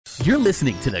You're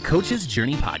listening to the Coach's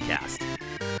Journey podcast,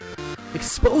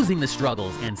 exposing the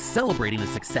struggles and celebrating the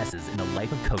successes in the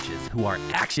life of coaches who are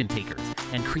action takers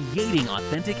and creating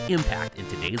authentic impact in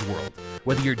today's world.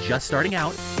 Whether you're just starting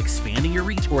out, expanding your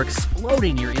reach, or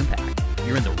exploding your impact,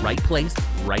 you're in the right place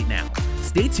right now.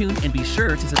 Stay tuned and be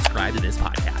sure to subscribe to this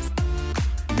podcast.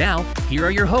 Now, here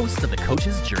are your hosts of the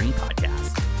Coach's Journey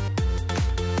podcast.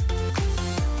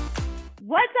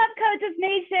 What's up, Coaches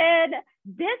Nation?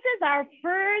 This is our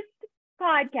first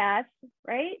podcast,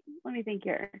 right? Let me think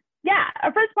here. Yeah,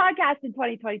 our first podcast in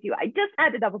 2022. I just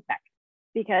had to double check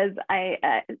because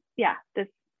I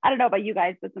don't know about you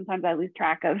guys, but sometimes I lose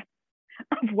track of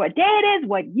what day it is,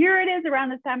 what year it is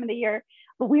around this time of the year.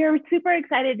 But we are super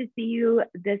excited to see you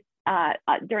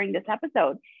during this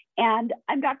episode. And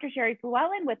I'm Dr. Sherry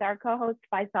Llewellyn with our co-host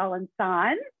Faisal and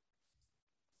Ensaun.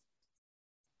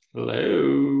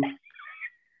 Hello.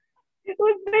 It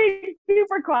was being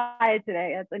super quiet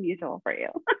today. That's unusual for you.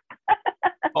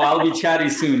 I'll be chatty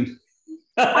soon.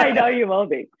 I know you will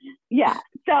be. Yeah.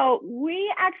 So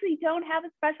we actually don't have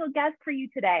a special guest for you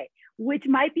today, which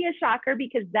might be a shocker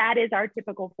because that is our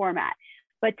typical format.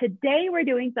 But today we're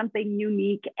doing something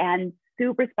unique and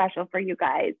super special for you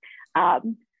guys.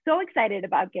 So excited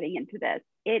about getting into this.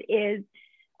 It is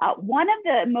one of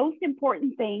the most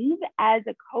important things as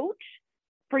a coach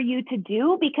for you to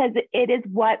do because it is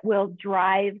what will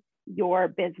drive your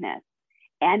business.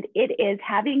 And it is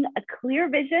having a clear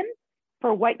vision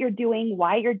for what you're doing,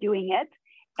 why you're doing it,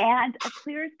 and a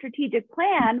clear strategic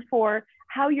plan for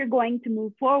how you're going to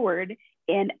move forward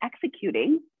in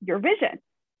executing your vision.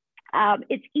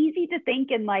 It's easy to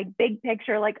think in like big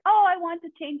picture, like, oh, I want to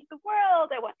change the world,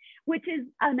 which is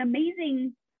an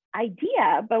amazing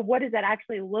idea, but what does that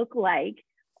actually look like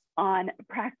on a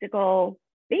practical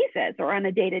basis or on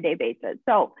a day-to-day basis?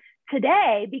 So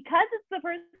today, because it's the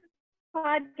first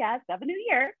podcast of a new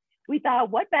year, we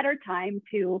thought what better time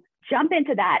to jump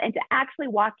into that and to actually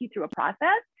walk you through a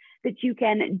process that you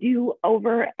can do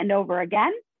over and over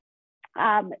again,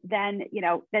 then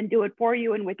do it for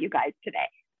you and with you guys today.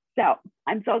 So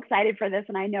I'm so excited for this.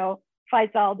 And I know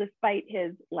Faisal, despite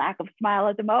his lack of smile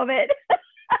at the moment,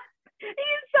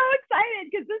 he's so excited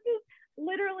because this is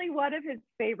literally one of his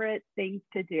favorite things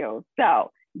to do.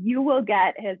 So you will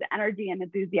get his energy and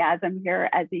enthusiasm here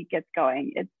as he gets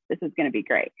going. This is going to be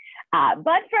great. But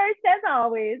first, as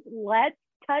always, let's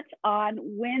touch on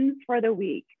wins for the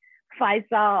week.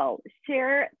 Faisal,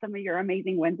 share some of your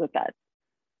amazing wins with us.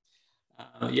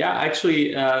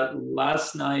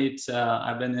 Last night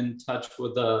I've been in touch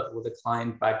with a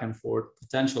client back and forth,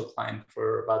 potential client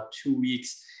for about 2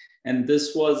 weeks, and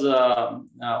this was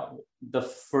the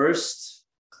first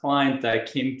client that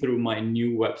came through my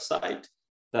new website.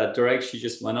 That direct, she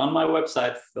just went on my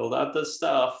website, filled out the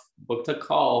stuff, booked a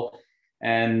call,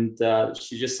 and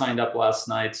she just signed up last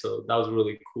night. So that was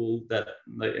really cool.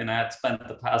 And I had spent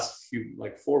the past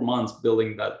 4 months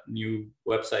building that new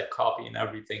website copy and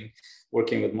everything,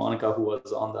 working with Monica, who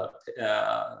was on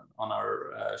on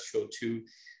our show too.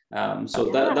 That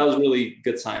was really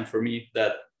good sign for me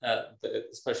that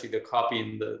especially the copy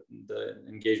and the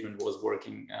engagement was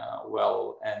working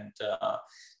well. And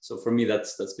so for me,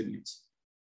 that's good news.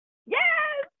 Yes,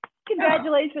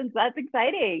 congratulations! Yeah. That's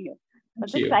exciting.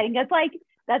 That's exciting. That's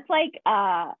like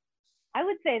I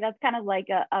would say that's kind of like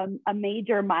a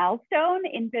major milestone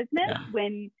in business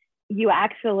when you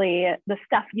actually, the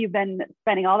stuff you've been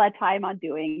spending all that time on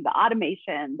doing, the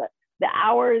automation, the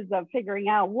hours of figuring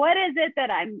out what is it that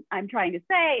I'm trying to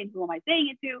say and who am I saying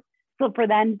it to. So for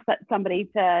then somebody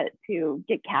to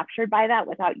get captured by that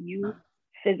without you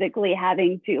physically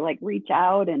having to like reach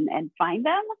out and find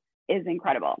them is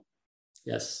incredible.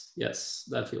 Yes,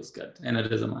 that feels good. And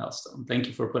it is a milestone. Thank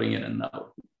you for putting it in that.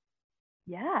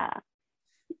 Yeah,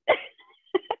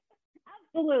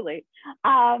 absolutely.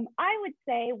 I would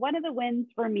say one of the wins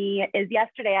for me is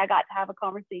yesterday I got to have a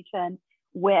conversation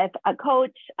with a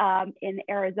coach in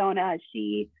Arizona.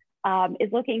 She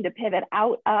is looking to pivot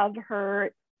out of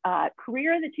her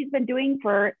career that she's been doing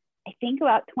for, I think,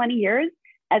 about 20 years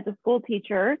as a school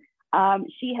teacher.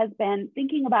 She has been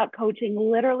thinking about coaching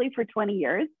literally for 20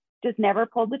 years. Just never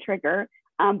pulled the trigger.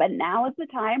 But now is the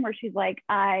time where she's like,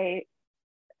 I'm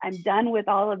done with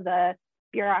all of the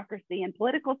bureaucracy and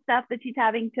political stuff that she's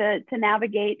having to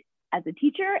navigate as a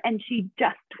teacher. And she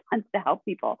just wants to help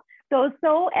people. So it was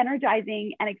so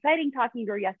energizing and exciting talking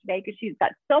to her yesterday because she's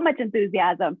got so much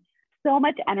enthusiasm, so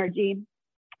much energy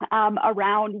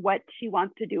around what she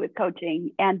wants to do with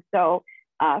coaching. And so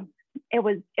it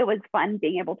was fun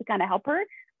being able to kind of help her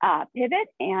pivot,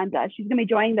 and she's going to be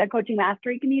joining the Coaching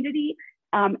Mastery community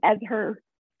as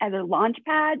a launch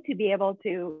pad to be able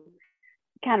to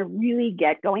kind of really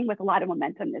get going with a lot of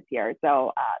momentum this year.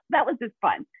 So that was just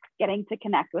fun, getting to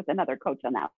connect with another coach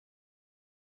on that.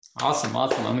 Awesome.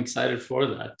 I'm excited for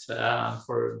that,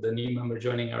 for the new member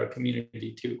joining our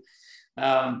community too.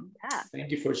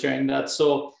 Thank you for sharing that.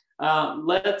 So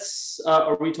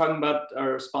are we talking about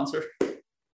our sponsor?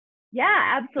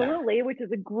 Yeah, absolutely. Yeah. Which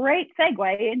is a great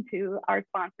segue into our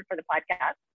sponsor for the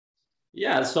podcast.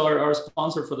 Yeah, so our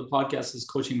sponsor for the podcast is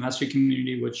Coaching Mastery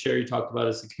Community, which Sherry talked about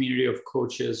as a community of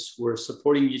coaches who are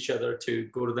supporting each other to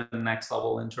go to the next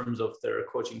level in terms of their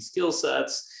coaching skill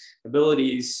sets,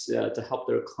 abilities, to help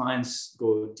their clients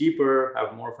go deeper,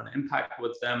 have more of an impact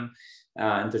with them,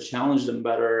 and to challenge them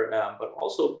better, but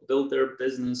also build their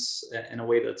business in a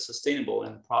way that's sustainable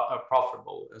and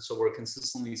profitable. And so we're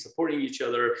consistently supporting each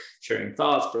other, sharing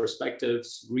thoughts,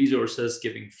 perspectives, resources,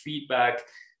 giving feedback.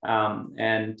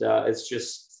 It's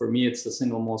just, for me, it's the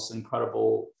single most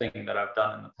incredible thing that I've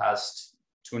done in the past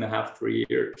 2.5, 3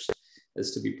 years,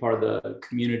 is to be part of the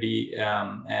community,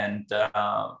 and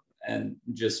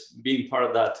just being part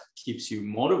of that keeps you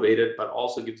motivated, but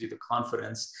also gives you the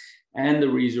confidence and the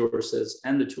resources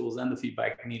and the tools and the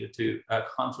feedback needed to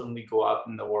confidently go out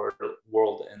in the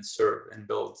world and serve and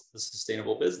build a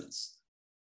sustainable business.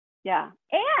 Yeah,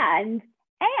 and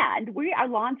we are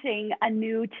launching a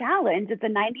new challenge. It's a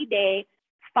 90-day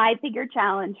 5-figure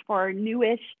challenge for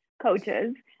newish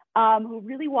coaches who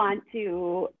really want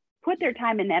to put their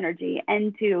time and energy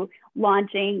into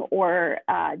launching or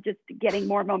just getting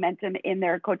more momentum in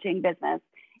their coaching business.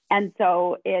 And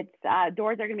so it's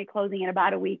doors are going to be closing in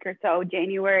about a week or so.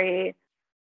 January,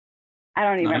 I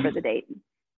don't even remember the date.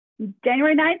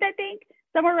 January 9th, I think,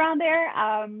 somewhere around there.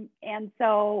 And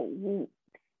so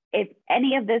if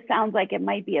any of this sounds like it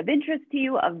might be of interest to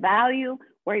you, of value,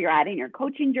 where you're at in your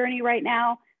coaching journey right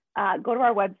now, go to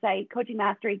our website,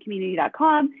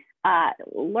 coachingmasterycommunity.com.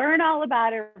 Learn all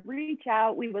about it, reach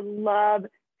out. We would love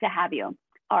to have you.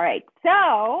 All right.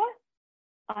 So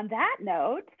on that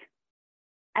note,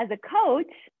 as a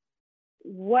coach,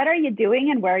 what are you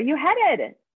doing and where are you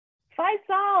headed?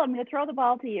 Faisal, I'm going to throw the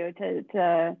ball to you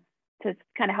to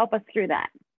kind of help us through that.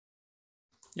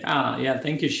 Yeah.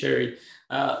 Thank you, Sherry.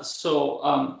 So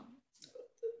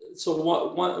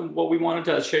what we wanted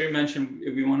to, as Sherry mentioned,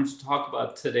 we wanted to talk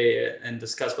about today and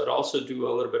discuss, but also do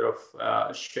a little bit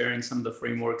of sharing some of the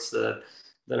frameworks that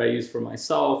I use for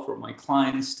myself, for my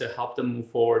clients, to help them move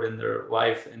forward in their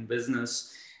life and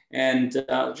business. And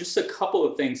just a couple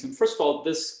of things. And first of all,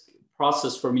 this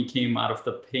process for me came out of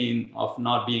the pain of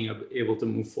not being able to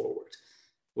move forward,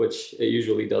 which it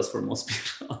usually does for most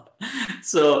people.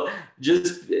 So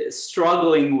just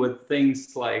struggling with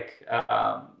things like,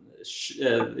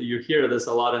 you hear this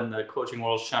a lot in the coaching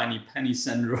world, shiny penny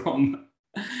syndrome,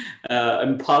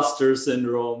 imposter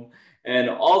syndrome, and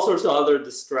all sorts of other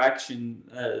distractions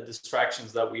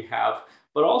that we have.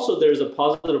 But also there's a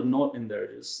positive note in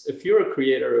there. Just if you're a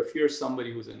creator, if you're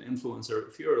somebody who's an influencer,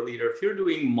 if you're a leader, if you're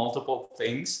doing multiple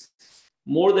things,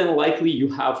 more than likely you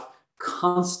have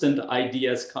constant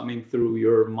ideas coming through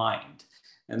your mind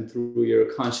and through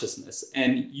your consciousness,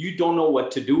 and you don't know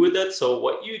what to do with it. So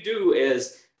what you do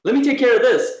is, let me take care of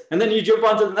this. And then you jump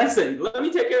onto the next thing. Let me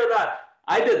take care of that.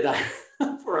 I did that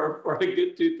for a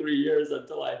good 2-3 years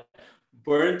until I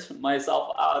burnt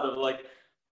myself out of like,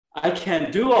 I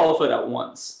can't do all of it at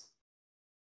once.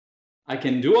 I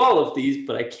can do all of these,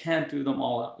 but I can't do them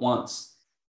all at once.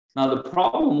 Now, the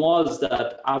problem was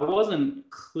that I wasn't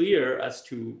clear as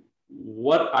to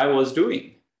what I was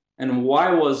doing and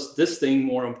why was this thing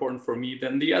more important for me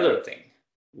than the other thing.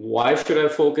 Why should I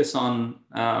focus on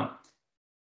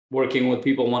working with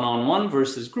people one-on-one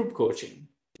versus group coaching?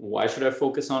 Why should I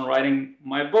focus on writing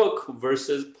my book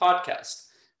versus podcast?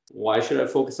 Why should I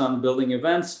focus on building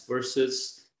events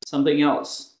versus something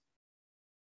else?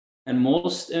 And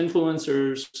most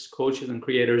influencers, coaches, and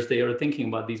creators, they are thinking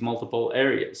about these multiple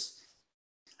areas,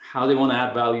 how they want to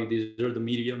add value. These are the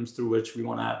mediums through which we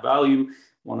want to add value,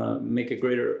 want to make a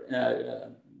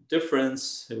greater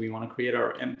difference, we want to create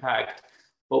our impact,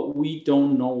 but we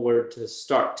don't know where to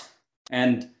start.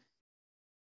 And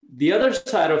the other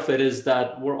side of it is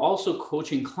that we're also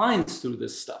coaching clients through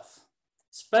this stuff,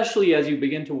 especially as you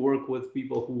begin to work with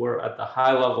people who are at the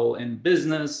high level in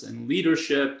business and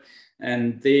leadership,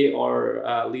 and they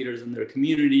are leaders in their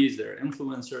communities, they're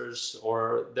influencers,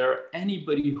 or they're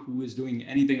anybody who is doing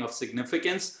anything of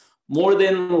significance. More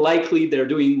than likely, they're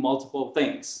doing multiple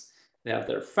things. They have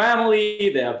their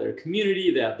family, they have their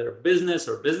community, they have their business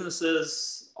or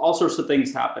businesses, all sorts of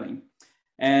things happening.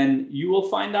 And you will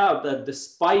find out that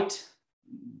despite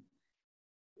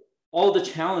all the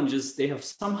challenges, they have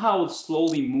somehow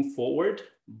slowly moved forward.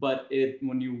 But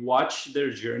when you watch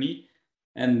their journey,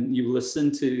 and you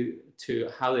listen to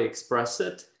how they express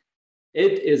it,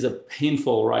 it is a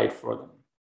painful ride for them.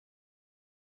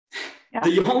 Yeah.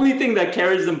 The only thing that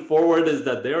carries them forward is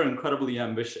that they're incredibly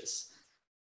ambitious.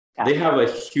 Yeah. They have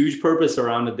a huge purpose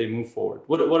around it. They move forward.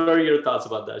 What are your thoughts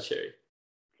about that, Sherry?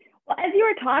 Well, as you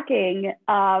were talking,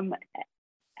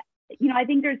 I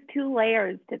think there's two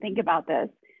layers to think about this.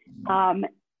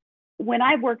 When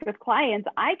I've worked with clients,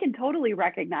 I can totally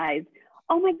recognize,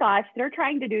 oh my gosh, they're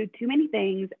trying to do too many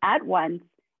things at once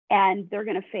and they're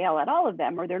going to fail at all of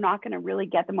them, or they're not going to really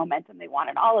get the momentum they want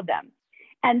in all of them.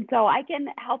 And so I can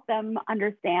help them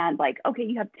understand, like, okay,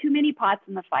 you have too many pots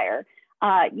in the fire.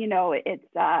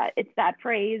 It's that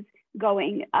phrase,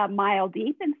 going a mile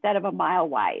deep instead of a mile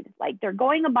wide. Like, they're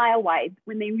going a mile wide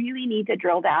when they really need to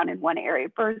drill down in one area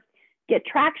first, get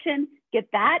traction, get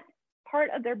that part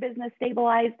of their business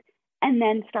stabilized, and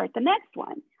then start the next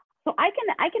one. So I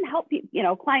can help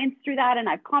clients through that, and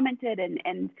I've commented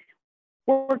and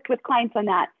worked with clients on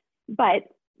that. But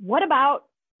what about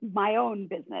my own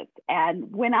business?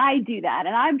 And when I do that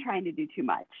and I'm trying to do too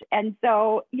much. And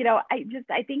so,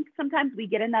 I think sometimes we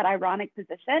get in that ironic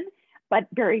position, but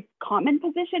very common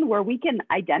position, where we can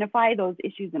identify those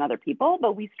issues in other people,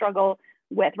 but we struggle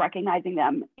with recognizing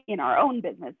them in our own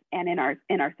business and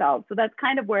in ourselves. So that's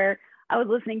kind of where I was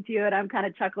listening to you, and I'm kind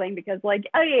of chuckling because, like,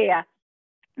 oh yeah.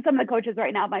 Some of the coaches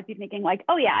right now might be thinking like,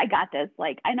 oh yeah, I got this.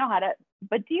 Like, I know how to,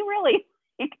 but do you really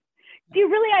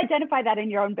identify that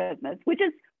in your own business? Which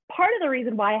is part of the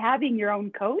reason why having your own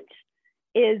coach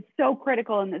is so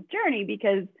critical in this journey,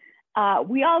 because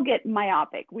we all get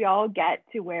myopic. We all get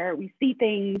to where we see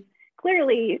things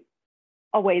clearly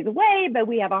a ways away, but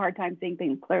we have a hard time seeing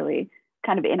things clearly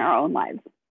kind of in our own lives.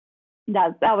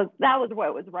 That was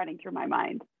what was running through my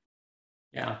mind.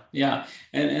 Yeah.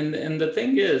 And the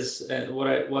thing is, what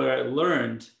I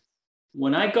learned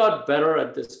when I got better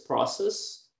at this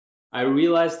process, I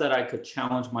realized that I could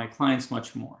challenge my clients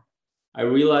much more. I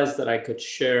realized that I could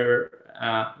share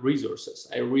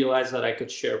resources. I realized that I could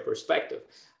share perspective.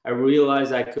 I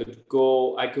realized I could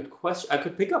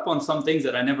pick up on some things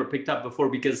that I never picked up before,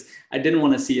 because I didn't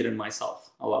want to see it in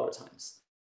myself a lot of times.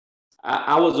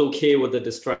 I was okay with the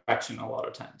distraction a lot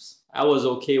of times. I was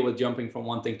okay with jumping from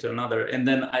one thing to another. And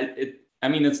then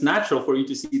it's natural for you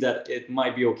to see that it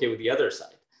might be okay with the other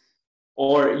side,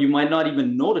 or you might not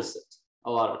even notice it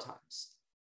a lot of times.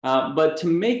 But to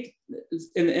make,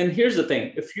 and here's the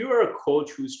thing, if you're a coach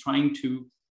who's trying to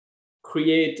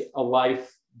create a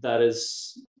life that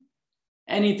is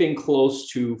anything close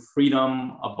to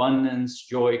freedom, abundance,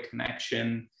 joy,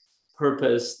 connection,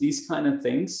 purpose, these kind of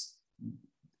things,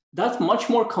 that's much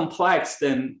more complex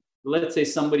than, let's say,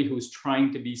 somebody who's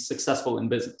trying to be successful in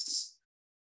business.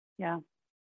 Yeah.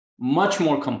 Much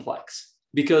more complex,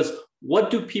 because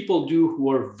what do people do who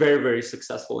are very, very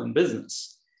successful in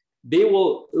business? They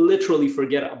will literally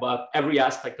forget about every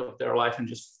aspect of their life and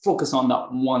just focus on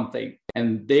that one thing,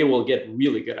 and they will get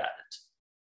really good at it.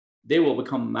 They will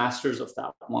become masters of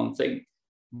that one thing.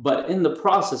 But in the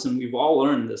process, and we've all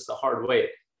learned this the hard way,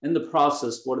 in the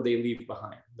process, what do they leave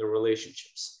behind? Their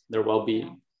relationships, their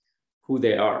well-being, who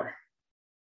they are,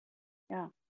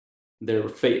 their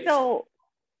faith. So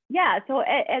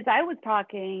as I was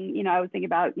talking, I was thinking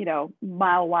about,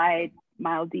 mile wide,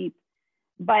 mile deep.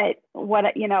 But what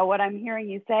I'm hearing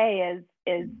you say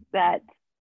is that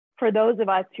for those of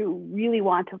us who really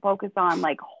want to focus on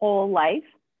like whole life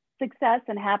success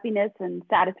and happiness and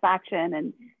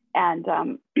satisfaction and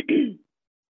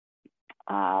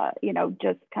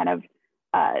just kind of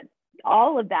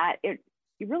all of that,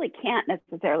 you really can't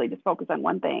necessarily just focus on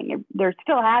one thing. There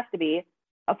still has to be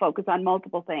a focus on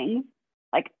multiple things.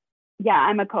 Like, yeah,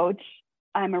 I'm a coach,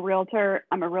 I'm a realtor,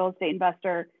 I'm a real estate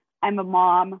investor, I'm a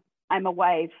mom, I'm a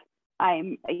wife,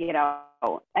 and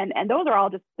those are all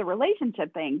just the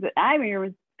relationship things that I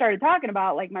started talking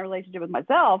about, like my relationship with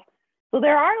myself. So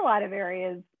there are a lot of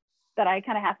areas that I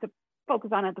kind of have to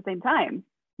focus on at the same time,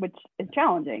 which is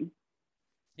challenging.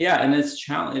 Yeah, and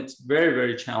it's very,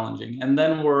 very challenging. And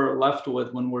then we're left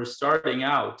with, when we're starting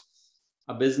out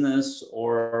a business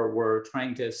or we're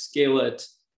trying to scale it,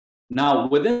 now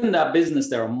within that business,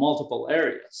 there are multiple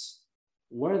areas.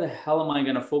 Where the hell am I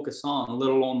going to focus on, let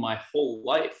alone my whole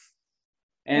life?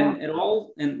 And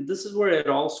and this is where it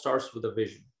all starts with a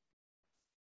vision.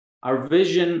 Our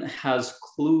vision has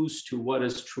clues to what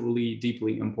is truly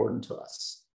deeply important to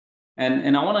us.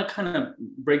 And I want to kind of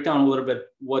break down a little bit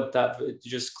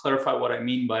just clarify what I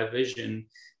mean by vision.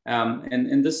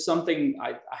 And this is something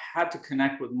I had to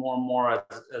connect with more and more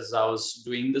as I was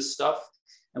doing this stuff.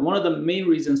 And one of the main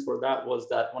reasons for that was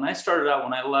that when I started out,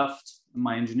 when I left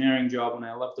my engineering job, when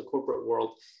I left the corporate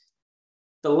world,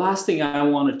 the last thing I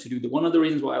wanted to do, one of the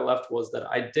reasons why I left was that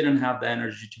I didn't have the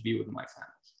energy to be with my family.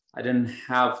 I didn't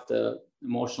have the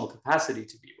emotional capacity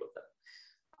to be with them.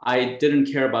 I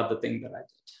didn't care about the thing that I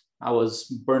did. I was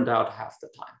burnt out half the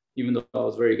time, even though I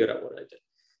was very good at what I did.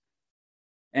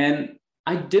 And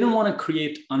I didn't want to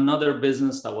create another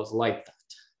business that was like that,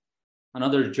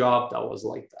 another job that was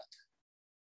like that.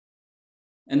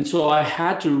 And so I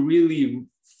had to really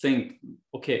think,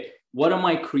 okay, what am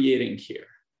I creating here?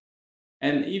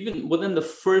 And even within the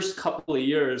first couple of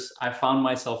years, I found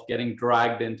myself getting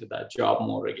dragged into that job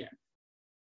mode again.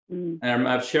 And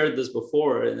I've shared this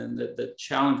before, and the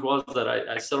challenge was that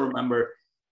I still remember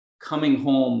coming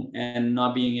home and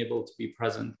not being able to be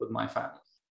present with my family,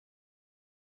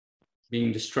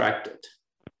 being distracted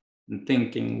and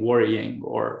thinking, worrying,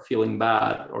 or feeling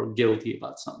bad or guilty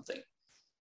about something.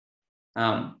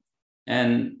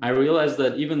 And I realized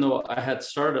that even though I had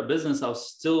started a business, I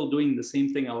was still doing the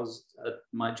same thing I was at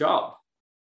my job.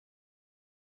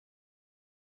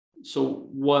 So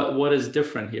what is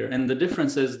different here? And the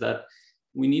difference is that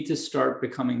we need to start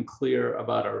becoming clear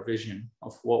about our vision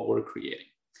of what we're creating.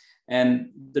 And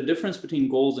the difference between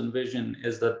goals and vision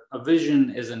is that a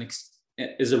vision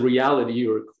is a reality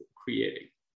you're creating.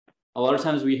 A lot of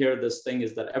times we hear this thing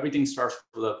is that everything starts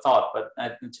with a thought, but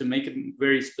to make it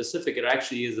very specific, it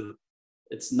actually is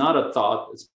it's not a thought.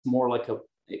 It's more like a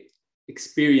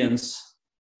experience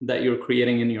that you're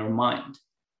creating in your mind.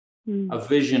 A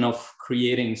vision of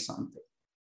creating something.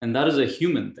 And that is a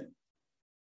human thing.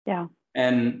 Yeah.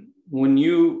 And when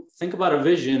you think about a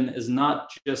vision, is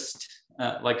not just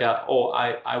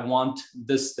I want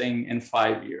this thing in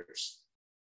 5 years.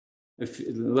 If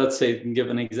let's say, give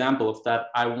an example of that,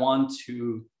 I want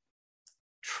to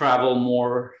travel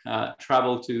more,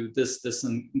 travel to this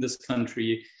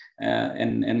country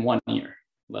in 1 year,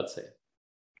 let's say.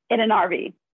 In an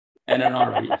RV. In an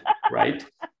RV, right?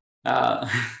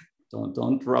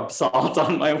 Don't rub salt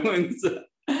on my wounds.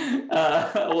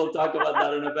 We'll talk about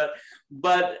that in a bit.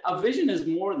 But a vision is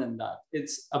more than that.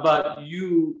 It's about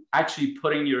you actually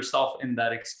putting yourself in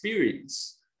that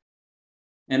experience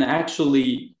and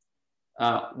actually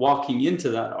walking into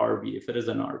that RV, if it is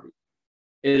an RV.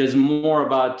 It is more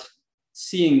about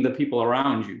seeing the people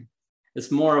around you.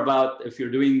 It's more about, if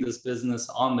you're doing this business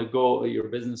on the go, your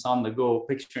business on the go,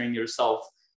 picturing yourself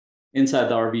inside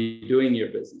the RV doing your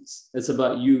business. It's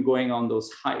about you going on those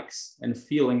hikes and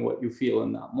feeling what you feel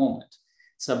in that moment.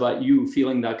 It's about you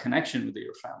feeling that connection with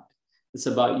your family. It's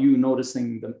about you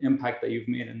noticing the impact that you've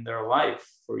made in their life,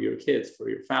 for your kids, for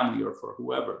your family, or for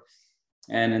whoever.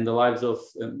 And in the lives of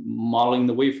modeling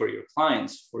the way for your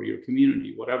clients, for your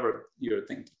community, whatever you're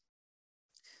thinking.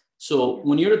 So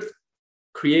when you're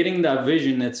creating that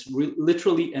vision, it's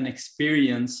literally an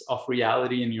experience of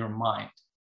reality in your mind.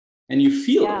 And you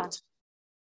feel it.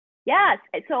 Yes.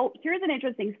 So here's an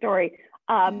interesting story.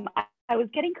 I was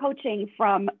getting coaching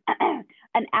from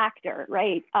an actor,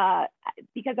 right?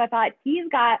 Because I thought he's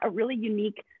got a really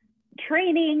unique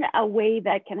training, a way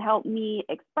that can help me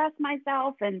express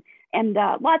myself and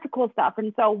lots of cool stuff.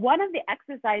 And so one of the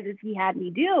exercises he had me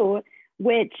do,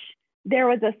 which there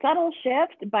was a subtle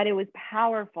shift, but it was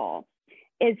powerful,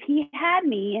 is he had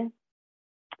me,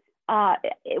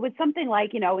 it was something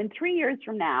like, in 3 years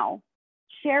from now,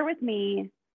 share with me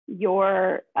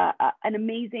your an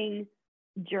amazing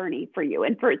journey for you.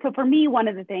 And so for me, one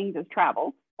of the things is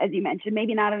travel, as you mentioned,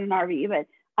 maybe not in an RV, but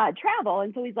travel.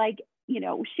 And so he's like,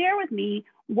 share with me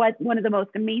what one of the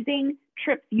most amazing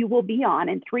trips you will be on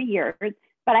in 3 years.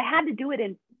 But I had to do it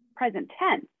in present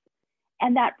tense.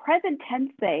 And that present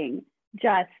tense thing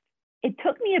it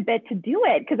took me a bit to do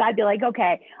it, because I'd be like,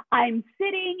 okay, I'm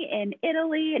sitting in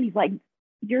Italy. And he's like,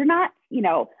 you're not,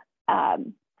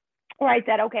 or I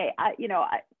said, okay,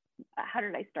 how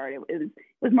did I start? It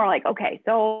was more like, okay,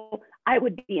 so I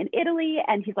would be in Italy.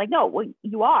 And he's like, no, well,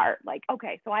 you are. Like,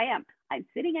 okay, so I am. I'm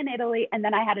sitting in Italy. And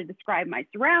then I had to describe my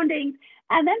surroundings.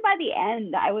 And then by the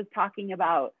end, I was talking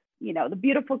about, the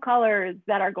beautiful colors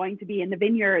that are going to be in the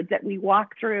vineyards that we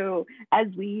walk through as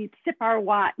we sip our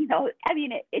wine.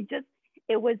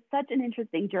 It was such an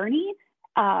interesting journey,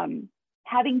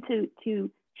 having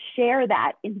to share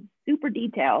that in super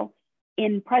detail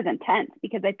in present tense,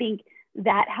 because I think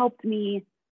that helped me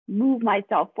move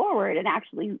myself forward and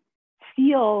actually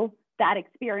feel that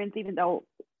experience, even though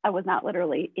I was not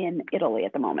literally in Italy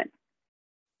at the moment.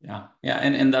 Yeah.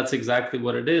 And that's exactly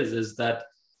what it is that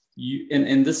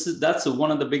that's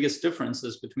one of the biggest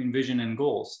differences between vision and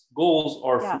goals. Goals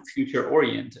are future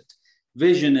oriented.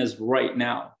 Vision is right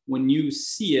now. When you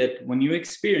see it, when you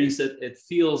experience it, it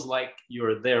feels like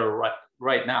you're there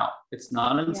right now. It's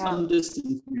not in some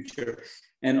distant future.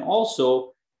 And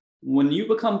also, when you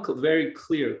become very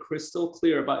clear, crystal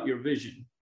clear about your vision,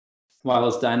 while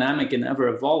it's dynamic and ever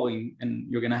evolving, and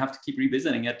you're going to have to keep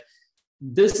revisiting it,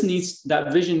 that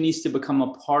vision needs to become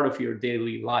a part of your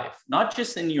daily life, not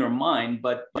just in your mind,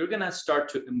 but you're going to start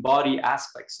to embody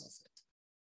aspects of it.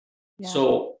 Yeah.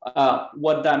 So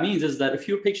what that means is that if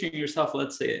you're picturing yourself,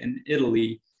 let's say in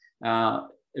Italy,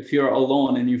 if you're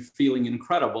alone and you're feeling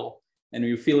incredible and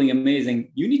you're feeling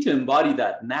amazing, you need to embody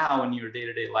that now in your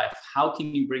day-to-day life. How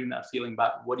can you bring that feeling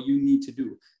back? What do you need to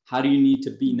do? How do you need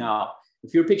to be now?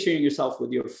 If you're picturing yourself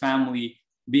with your family,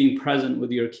 being present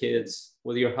with your kids,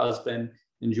 with your husband,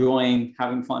 enjoying,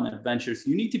 having fun adventures,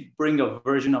 you need to bring a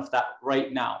version of that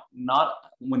right now, not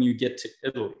when you get to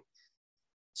Italy.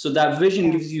 So that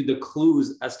vision gives you the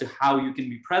clues as to how you can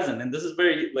be present. And this is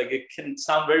very, like, it can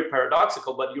sound very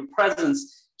paradoxical, but your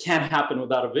presence can't happen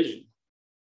without a vision.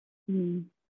 Mm.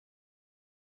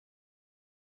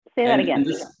 Say that again.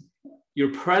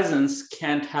 Your presence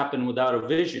can't happen without a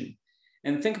vision.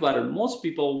 And think about it. Most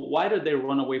people, why do they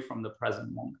run away from the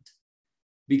present moment?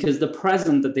 Because the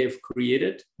present that they've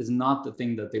created is not the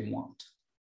thing that they want,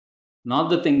 not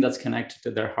the thing that's connected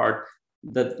to their heart,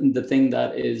 the thing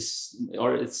that is,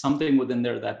 or it's something within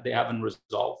there that they haven't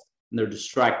resolved and they're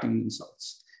distracting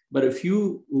themselves. But if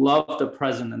you love the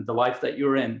present and the life that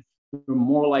you're in, you're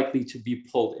more likely to be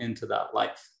pulled into that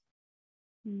life.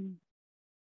 Mm.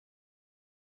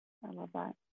 I love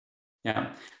that.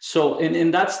 Yeah. So, and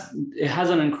it has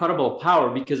an incredible power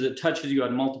because it touches you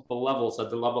at multiple levels, at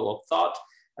the level of thought,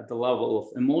 at the level of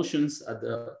emotions, at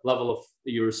the level of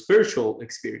your spiritual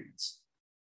experience.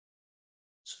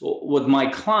 So with my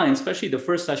clients, especially the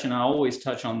first session, I always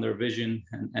touch on their vision.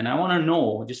 And I want to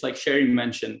know, just like Sherry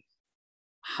mentioned,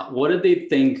 what do they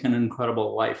think an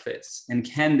incredible life is? And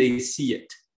can they see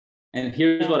it? And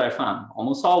here's what I found.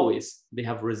 Almost always, they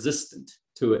have resistance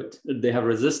to it. They have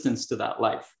resistance to that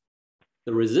life.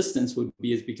 The resistance would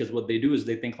be is because what they do is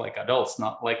they think like adults,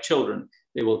 not like children.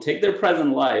 They will take their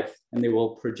present life and they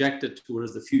will project it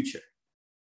towards the future.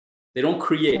 They don't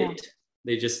create it.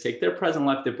 They just take their present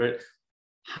life.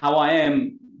 How I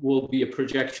am will be a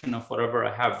projection of whatever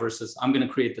I have versus I'm going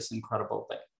to create this incredible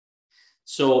thing.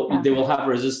 So they will have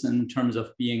resistance in terms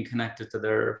of being connected to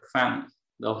their family.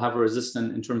 They'll have a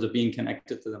resistance in terms of being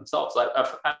connected to themselves.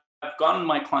 I've gotten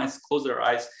my clients to close their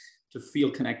eyes to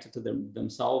feel connected to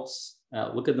themselves,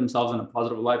 look at themselves in a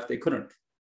positive life. They couldn't.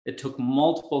 It took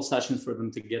multiple sessions for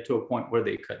them to get to a point where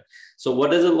they could. So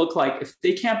what does it look like? If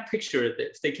they can't picture it,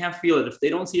 if they can't feel it, if they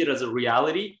don't see it as a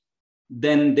reality,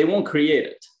 then they won't create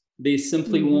it. They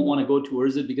simply won't want to go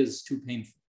towards it because it's too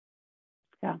painful.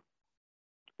 Yeah.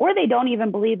 Or they don't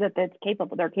even believe that they're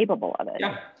capable of it.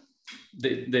 Yeah.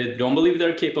 They don't believe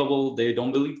they're capable. They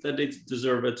don't believe that they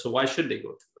deserve it. So why should they go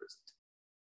towards it?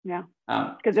 Yeah.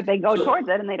 Because if they go towards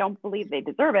it and they don't believe they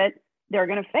deserve it, they're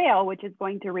going to fail, which is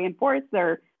going to reinforce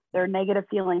their negative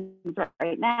feelings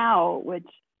right now, which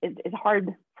is hard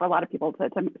for a lot of people to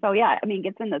so yeah, I mean, it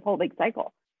gets in this whole big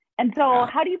cycle. And so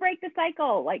how do you break the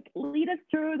cycle? Like, lead us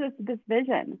through this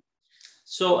vision.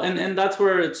 So, and that's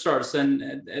where it starts. And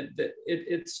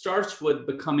it starts with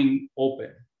becoming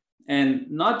open, and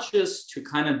not just to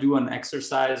kind of do an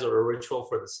exercise or a ritual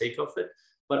for the sake of it,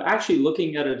 but actually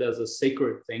looking at it as a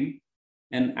sacred thing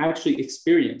and actually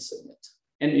experiencing it.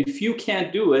 And if you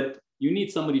can't do it, you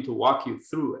need somebody to walk you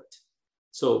through it.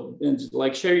 So,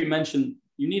 like Sherry mentioned,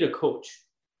 you need a coach.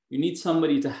 You need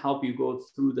somebody to help you go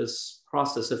through this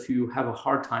process if you have a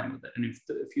hard time with it. And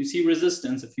if you see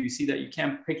resistance, if you see that you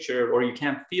can't picture it or you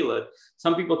can't feel it,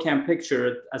 some people can't picture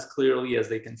it as clearly as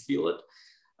they can feel it.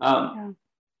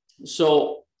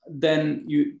 So then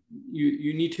you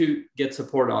need to get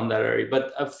support on that area.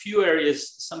 But a few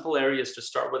areas, simple areas to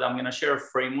start with, I'm going to share a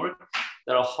framework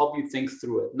that'll help you think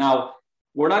through it. Now,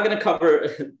 we're not going to cover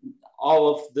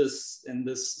all of this in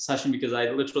this session because I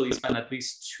literally spent at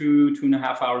least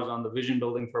 2.5 hours on the vision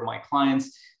building for my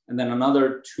clients, and then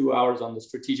another 2 hours on the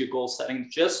strategic goal setting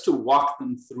just to walk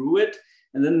them through it.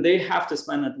 And then they have to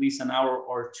spend at least an hour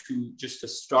or two just to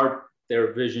start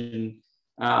their vision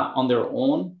on their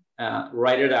own,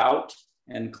 write it out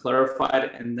and clarify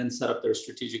it, and then set up their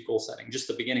strategic goal setting, just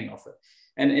the beginning of it.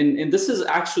 And this is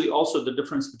actually also the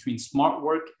difference between smart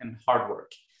work and hard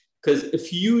work. Because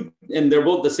and they're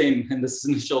both the same in this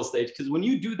initial stage, because when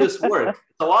you do this work, it's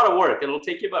a lot of work. It'll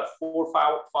take you about 4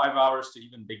 or 5 hours to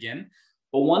even begin.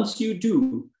 But once you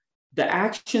do, the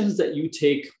actions that you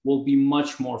take will be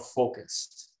much more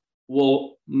focused,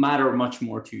 will matter much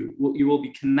more to you. You will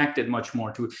be connected much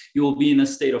more to it. You will be in a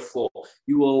state of flow.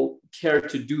 You will care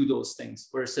to do those things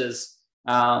versus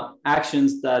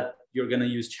actions that you're going to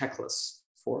use checklists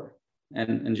for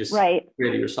and just create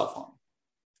yourself on.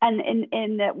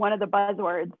 And one of the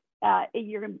buzzwords,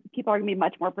 people are going to be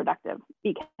much more productive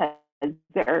because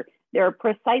they're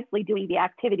precisely doing the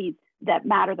activities that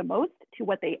matter the most to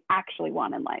what they actually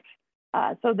want in life.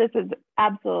 So this is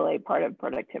absolutely part of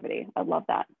productivity. I love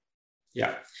that.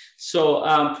 Yeah. So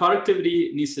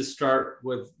productivity needs to start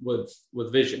with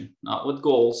vision, not with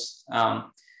goals.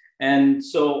 And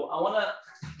so I want to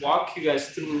walk you guys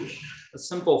through a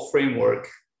simple framework.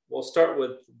 We'll start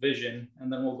with vision,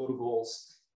 and then we'll go to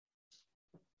goals.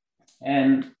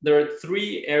 And there are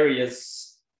 3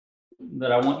 areas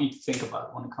that I want you to think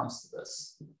about when it comes to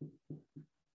this.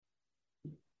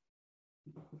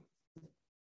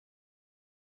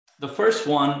 The first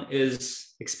one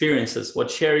is experiences, what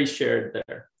Sherry shared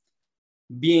there.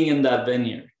 Being in that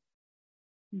vineyard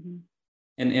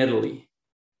in Italy,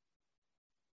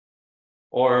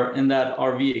 or in that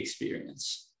RV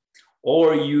experience,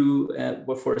 or you,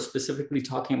 before specifically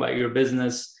talking about your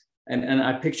business, and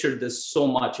I pictured this so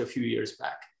much a few years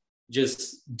back,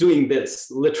 just doing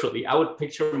this, literally. I would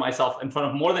picture myself in front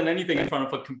of, more than anything, in front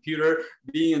of a computer,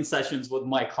 being in sessions with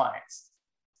my clients.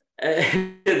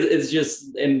 It's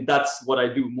just, and that's what I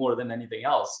do more than anything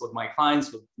else with my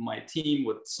clients, with my team,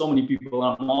 with so many people.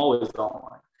 I'm always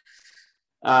online.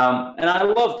 And I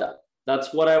love that.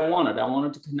 That's what I wanted. I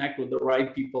wanted to connect with the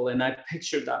right people, and I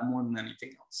pictured that more than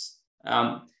anything else.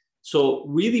 So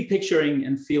really picturing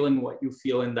and feeling what you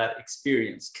feel in that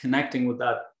experience, connecting with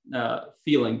that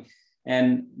feeling,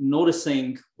 and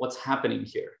noticing what's happening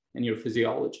here in your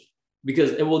physiology,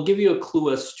 because it will give you a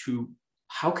clue as to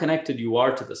how connected you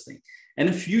are to this thing. And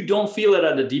if you don't feel it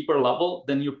at a deeper level,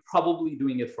 then you're probably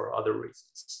doing it for other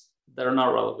reasons that are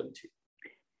not relevant to you.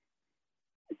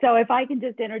 So if I can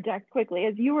just interject quickly,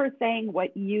 as you were saying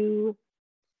what you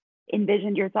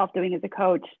envisioned yourself doing as a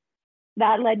coach,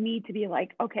 that led me to be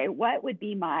like, okay, what would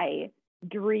be my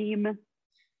dream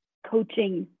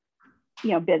coaching,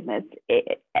 business?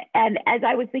 And as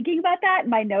I was thinking about that,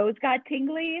 my nose got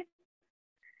tingly,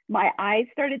 my eyes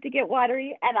started to get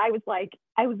watery, and I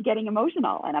was getting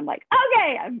emotional, and I'm like,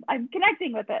 okay, I'm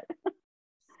connecting with it.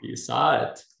 You saw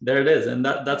it. There it is. And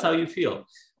that's how you feel.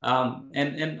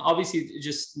 And obviously,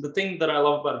 just the thing that I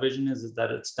love about vision is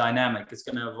that it's dynamic. It's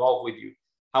going to evolve with you.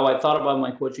 How I thought about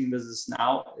my coaching business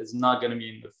now is not going to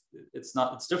be it's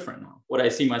different now. What I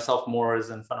see myself more is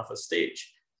in front of a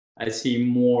stage. I see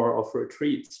more of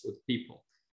retreats with people.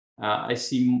 I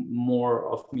see more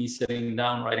of me sitting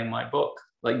down, writing my book.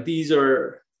 Like, these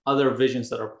are other visions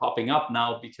that are popping up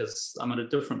now because I'm at a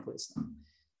different place now.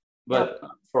 But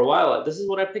for a while, this is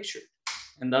what I pictured,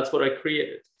 and that's what I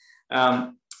created.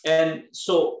 And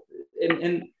so,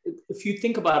 and if you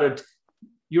think about it,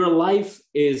 your life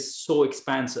is so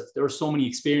expansive. There are so many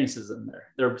experiences in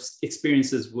there. There are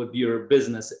experiences with your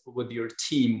business, with your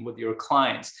team, with your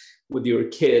clients, with your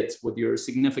kids, with your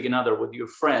significant other, with your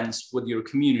friends, with your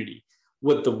community,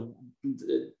 with the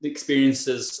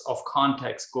experiences of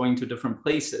context, going to different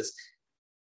places.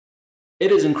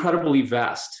 It is incredibly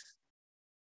vast.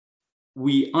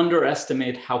 We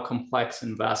underestimate how complex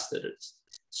and vast it is.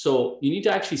 So you need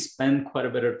to actually spend quite a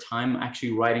bit of time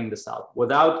actually writing this out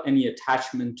without any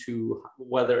attachment to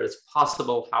whether it's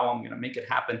possible, how I'm going to make it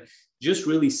happen. Just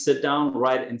really sit down,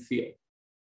 write, and feel.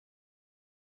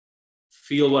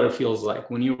 Feel what it feels like.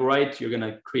 When you write, you're going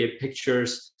to create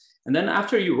pictures. And then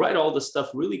after you write all this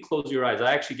stuff, really close your eyes.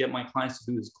 I actually get my clients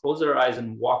to do is close their eyes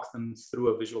and walk them through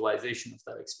a visualization of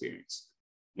that experience.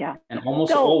 Yeah. And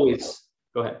almost always,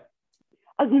 go ahead.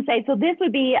 I was going to say, so this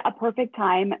would be a perfect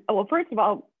time. Well, first of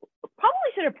all, probably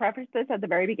should have prefaced this at the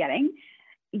very beginning.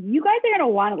 You guys are going to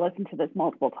want to listen to this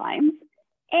multiple times,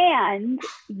 and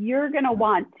you're going to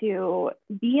want to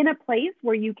be in a place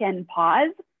where you can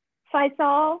pause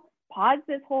Faisal, pause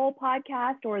this whole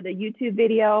podcast or the YouTube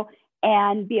video,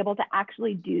 and be able to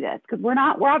actually do this. Because we're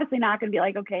obviously not going to be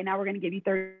like, okay, now we're going to give you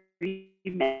 30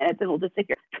 minutes and we'll just sit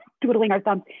here twiddling our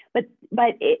thumbs. But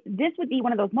this would be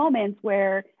one of those moments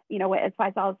where, as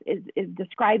Faisal is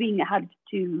describing how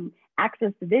to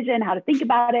access the vision, how to think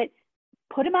about it,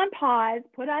 put him on pause,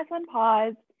 put us on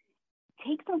pause,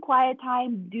 take some quiet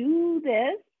time, do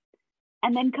this,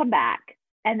 and then come back,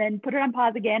 and then put it on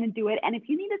pause again and do it. And if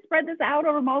you need to spread this out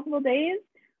over multiple days,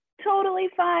 totally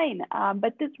fine.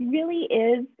 But this really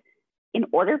is, in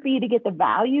order for you to get the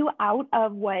value out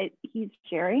of what he's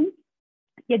sharing,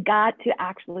 you got to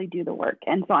actually do the work.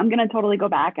 And so I'm going to totally go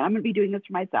back, and I'm going to be doing this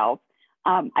for myself.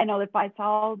 I know that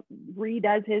Faisal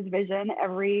redoes his vision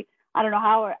every, I don't know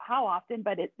how often,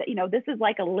 but it's, this is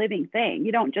like a living thing.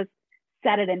 You don't just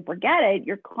set it and forget it.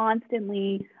 You're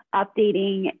constantly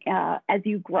updating as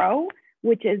you grow,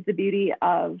 which is the beauty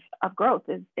of growth,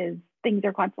 is things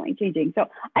are constantly changing. So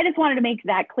I just wanted to make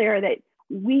that clear, that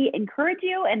we encourage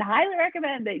you and highly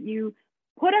recommend that you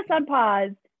put us on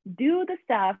pause, do the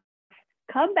stuff,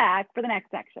 come back for the next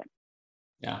section.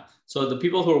 Yeah. So the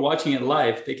people who are watching it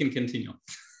live, they can continue.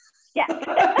 Yeah.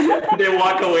 They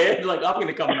walk away like, I'm going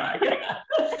to come back.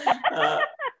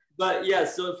 But yeah,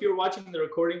 so if you're watching the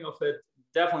recording of it,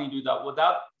 definitely do that.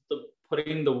 Without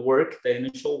putting the work, the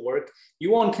initial work, you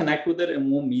won't connect with it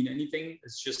and won't mean anything.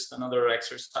 It's just another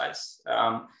exercise.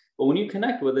 But when you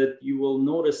connect with it, you will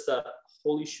notice that,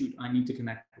 holy shoot, I need to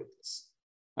connect with this.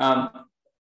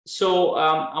 So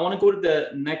I want to go to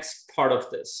the next part of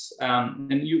this.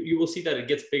 And you will see that it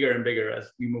gets bigger and bigger as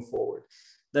we move forward.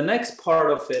 The next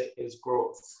part of it is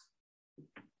growth.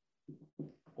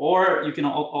 Or you can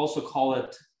also call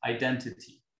it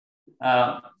identity.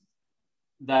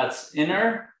 That's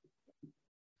inner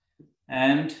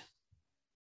and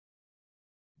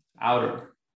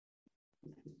outer.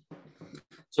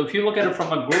 So if you look at it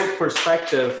from a growth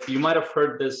perspective, you might have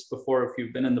heard this before if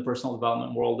you've been in the personal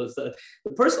development world, is that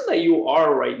the person that you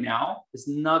are right now is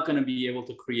not going to be able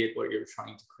to create what you're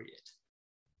trying to create.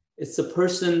 It's the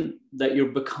person that you're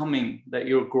becoming,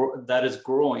 that is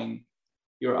growing,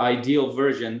 your ideal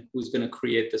version, who's going to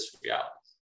create this reality.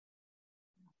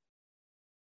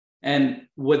 And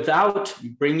without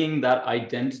bringing that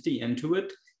identity into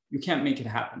it, you can't make it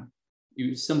happen.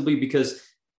 You simply, because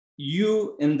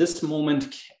you in this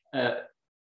moment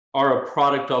are a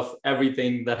product of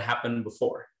everything that happened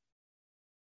before.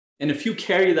 And if you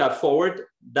carry that forward,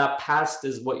 that past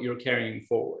is what you're carrying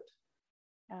forward.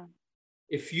 Yeah.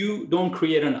 If you don't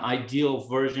create an ideal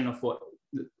version of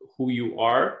who you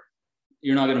are,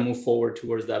 you're not going to move forward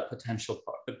towards that potential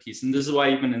piece. And this is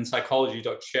why even in psychology,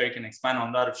 Dr. Sherry can expand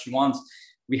on that if she wants.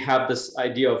 We have this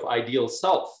idea of ideal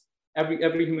self.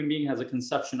 Every human being has a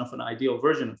conception of an ideal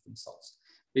version of themselves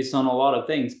based on a lot of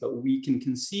things, but we can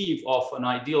conceive of an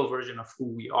ideal version of who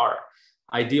we are.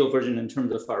 Ideal version in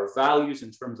terms of our values,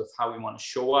 in terms of how we want to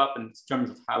show up, in terms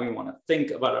of how we want to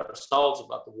think about ourselves,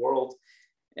 about the world.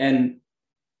 And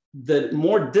the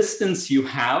more distance you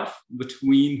have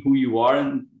between who you are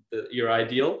and your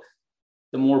ideal,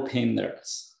 the more pain there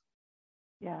is.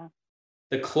 Yeah.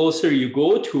 The closer you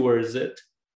go towards it,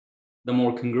 the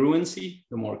more congruency,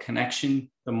 the more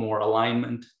connection, the more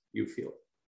alignment you feel.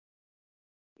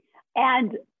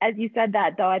 And as you said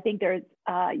that, though, I think there's,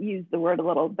 used the word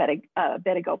a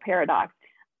bit ago, paradox.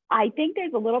 I think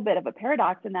there's a little bit of a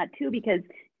paradox in that too, because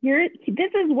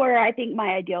this is where I think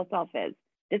my ideal self is.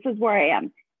 This is where I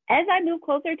am. As I move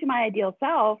closer to my ideal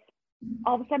self,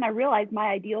 all of a sudden I realize my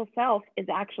ideal self is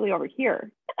actually over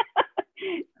here.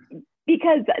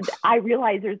 Because I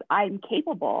realize I'm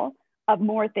capable of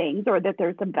more things, or that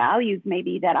there's some values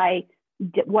maybe that I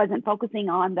wasn't focusing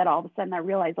on, that all of a sudden I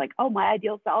realized, like, oh, my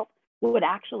ideal self would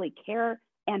actually care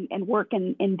and work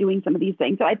in doing some of these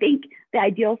things. So I think the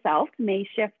ideal self may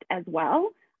shift as well.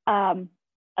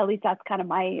 At least that's kind of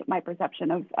my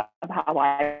perception of how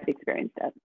I've experienced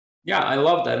it. Yeah, I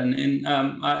love that. And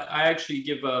I actually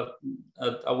give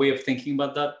a way of thinking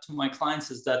about that to my clients,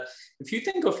 is that if you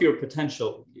think of your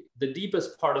potential, the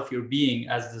deepest part of your being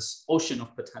as this ocean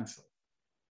of potential,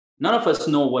 none of us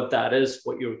know what that is,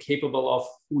 what you're capable of,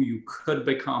 who you could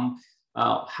become,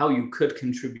 how you could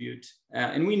contribute.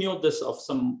 And we know this of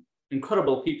some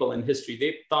incredible people in history.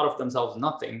 They thought of themselves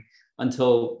nothing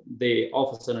until they all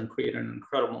of a sudden created an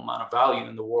incredible amount of value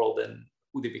in the world and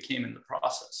who they became in the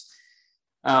process.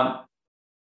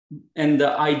 And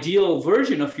the ideal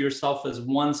version of yourself is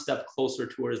one step closer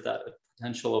towards that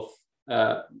potential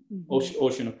of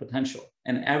ocean of potential.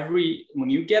 And when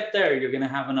you get there, you're going to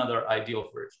have another ideal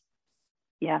version.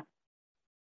 Yeah.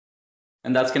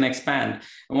 And that's going to expand.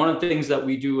 And one of the things that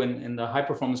we do in the high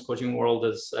performance coaching world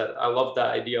is I love the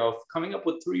idea of coming up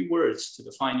with 3 words to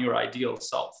define your ideal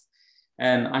self.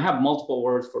 And I have multiple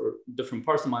words for different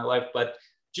parts of my life, but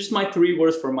just my 3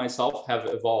 words for myself have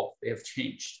evolved. They have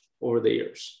changed over the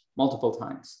years, multiple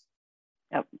times.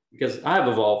 Yep. Because I have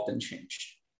evolved and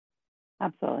changed.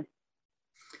 Absolutely.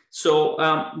 So,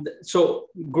 so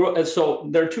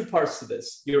there are 2 parts to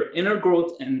this: your inner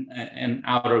growth and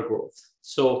outer growth.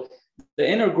 So the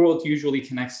inner growth usually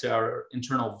connects to our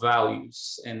internal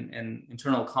values and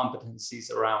internal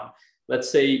competencies around, let's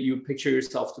say you picture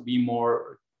yourself to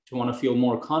want to feel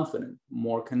more confident,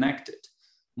 more connected,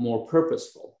 more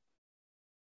purposeful.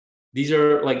 These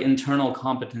are like internal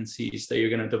competencies that you're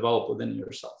going to develop within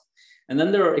yourself. And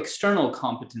then there are external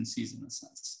competencies, in a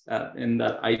sense, in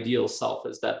that ideal self,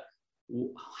 is that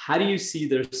how do you see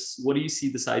this? What do you see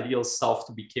this ideal self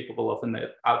to be capable of in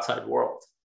the outside world?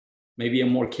 Maybe a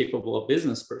more capable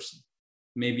business person,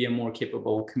 maybe a more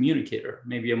capable communicator,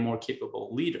 maybe a more capable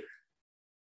leader.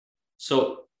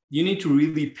 So you need to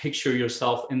really picture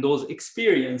yourself in those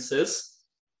experiences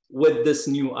with this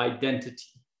new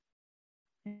identity,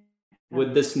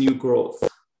 with this new growth,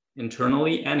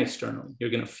 internally and externally. You're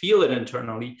going to feel it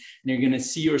internally, and you're going to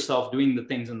see yourself doing the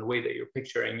things in the way that you're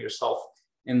picturing yourself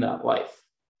in that life.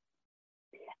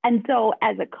 And so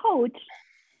as a coach,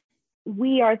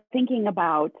 we are thinking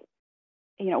about,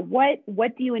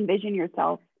 what do you envision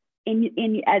yourself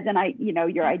in as an,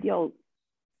 your ideal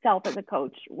self as a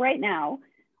coach right now?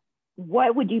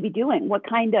 What would you be doing? What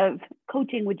kind of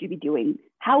coaching would you be doing?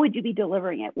 How would you be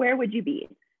delivering it? Where would you be?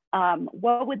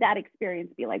 What would that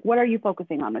experience be like? What are you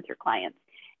focusing on with your clients?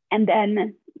 And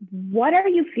then what are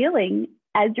you feeling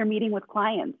as you're meeting with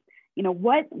clients?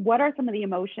 What are some of the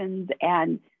emotions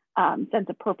and sense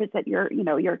of purpose that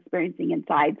you're experiencing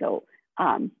inside? So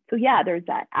yeah, there's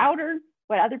that outer,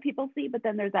 what other people see, but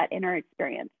then there's that inner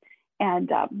experience, and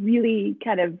really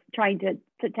kind of trying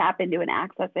to tap into and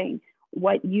accessing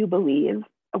what you believe,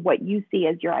 what you see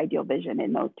as your ideal vision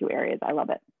in those two areas. I love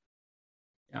it.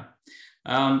 Yeah.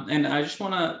 And I just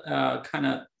want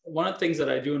to one of the things that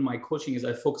I do in my coaching is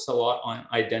I focus a lot on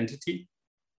identity.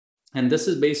 And this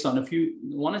is based on, if you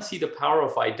want to see the power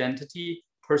of identity,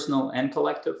 personal and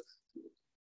collective,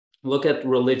 look at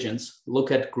religions, look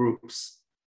at groups.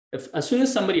 As soon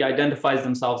as somebody identifies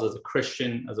themselves as a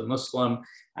Christian, as a Muslim,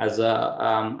 as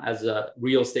a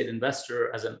real estate investor,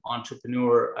 as an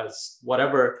entrepreneur, as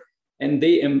whatever, and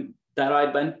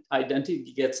that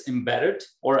identity gets embedded,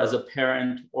 or as a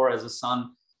parent or as a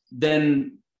son,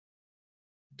 then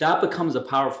that becomes a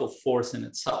powerful force in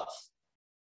itself.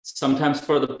 Sometimes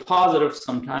for the positive,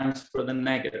 sometimes for the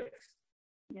negative.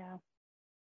 Yeah.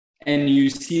 And you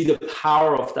see the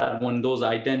power of that when those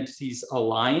identities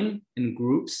align in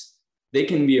groups. They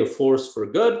can be a force for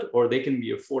good, or they can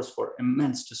be a force for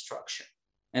immense destruction.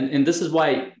 And this is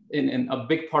why in a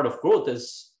big part of growth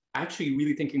is actually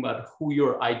really thinking about who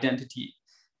your identity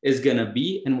is going to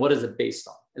be and what is it based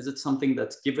on. Is it something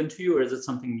that's given to you, or is it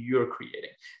something you're creating?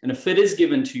 And if it is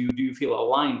given to you, do you feel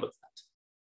aligned with that?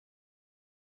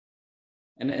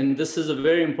 And this is a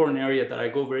very important area that I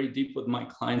go very deep with my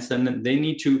clients, and they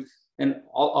need to, and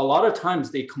a lot of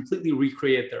times they completely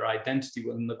recreate their identity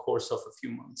within the course of a few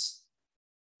months.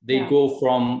 They go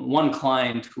from one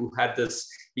client who had this,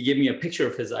 he gave me a picture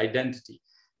of his identity.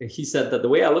 And he said that the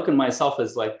way I look at myself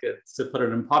is like, to put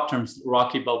it in pop terms,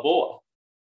 Rocky Balboa.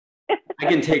 I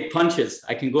can take punches,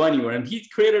 I can go anywhere. And he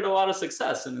created a lot of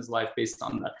success in his life based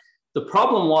on that. The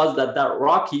problem was that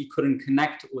Rocky couldn't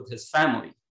connect with his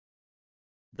family.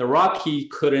 The Rocky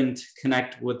couldn't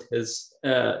connect with his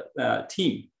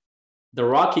team. The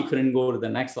Rocky couldn't go to the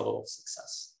next level of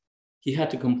success. He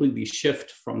had to completely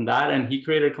shift from that, and he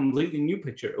created a completely new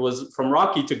picture. It was from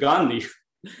Rocky to Gandhi.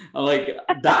 Like,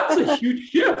 that's a huge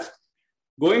shift,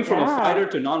 going from a fighter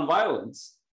to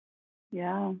nonviolence.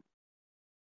 Yeah.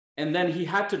 And then he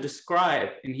had to describe,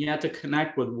 and he had to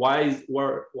connect with why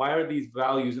are these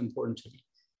values important to me?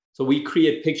 So we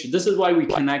create pictures. This is why we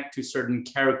connect to certain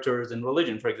characters in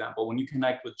religion. For example, when you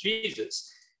connect with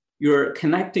Jesus, you're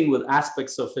connecting with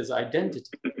aspects of his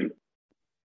identity.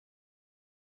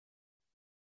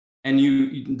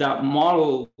 And that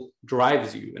model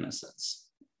drives you in a sense.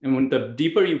 And when the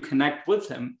deeper you connect with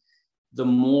him, the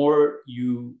more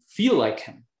you feel like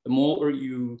him, the more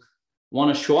you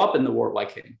want to show up in the world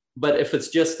like him. But if it's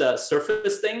just a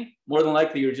surface thing, more than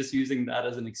likely you're just using that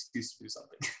as an excuse to do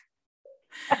something.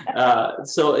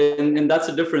 And that's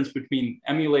the difference between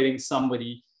emulating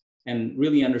somebody and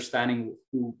really understanding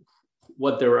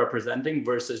what they're representing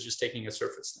versus just taking a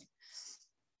surface thing.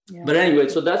 Yeah. But anyway,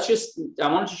 so that's just,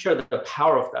 I wanted to share the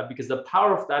power of that, because the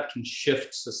power of that can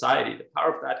shift society. The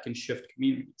power of that can shift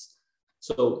communities.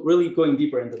 So really going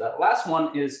deeper into that. Last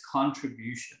one is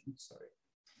contribution. Sorry.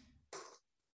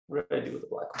 What did I do with the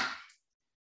black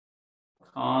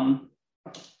one?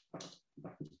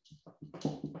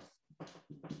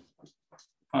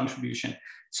 Contribution.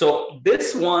 So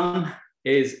this one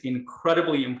is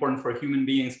incredibly important for human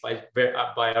beings by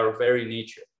our very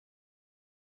nature.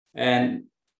 And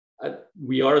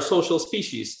we are a social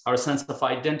species. Our sense of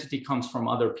identity comes from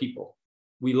other people.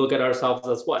 We look at ourselves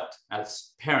as what?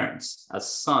 As parents, as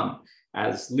son,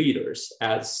 as leaders,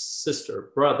 as sister,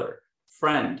 brother,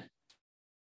 friend.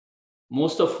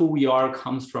 Most of who we are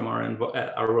comes from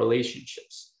our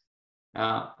relationships.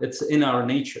 It's in our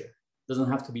nature. It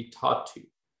doesn't have to be taught to.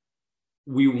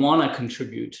 We want to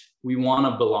contribute. We want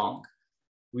to belong.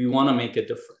 We want to make a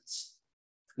difference.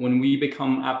 When we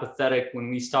become apathetic, when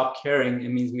we stop caring, it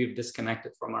means we've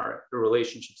disconnected from our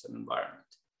relationships and environment.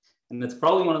 And it's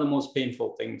probably one of the most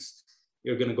painful things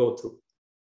you're going to go through.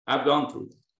 I've gone through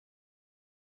them.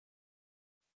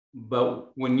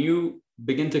 But when you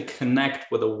begin to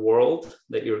connect with a world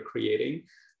that you're creating,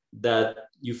 that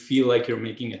you feel like you're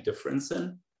making a difference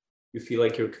in, you feel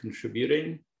like you're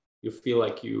contributing, you feel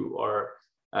like you are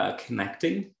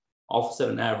connecting, all of a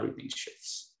sudden everything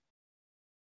shifts.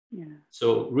 Yeah.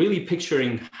 So really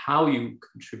picturing how you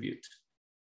contribute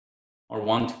or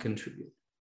want to contribute.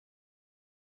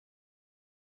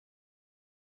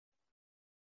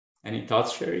 Any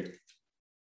thoughts, Sherry?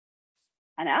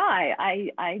 I know.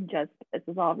 I just, this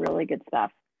is all really good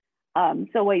stuff.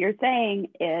 So what you're saying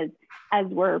is, as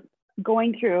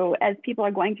people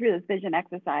are going through this vision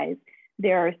exercise,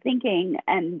 they're thinking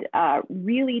and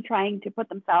really trying to put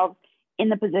themselves in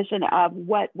the position of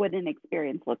what would an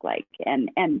experience look like,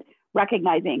 and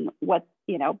recognizing what,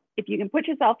 if you can put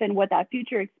yourself in what that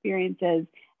future experience is,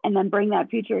 and then bring that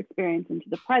future experience into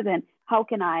the present, how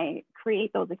can I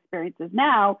create those experiences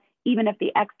now, even if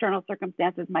the external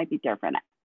circumstances might be different?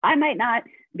 I might not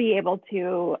be able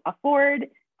to afford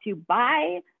to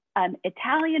buy an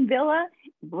Italian villa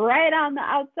right on the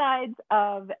outsides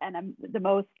of the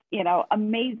most,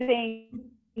 amazing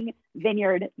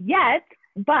vineyard yet,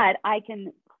 but I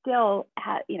can still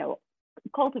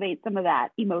cultivate some of that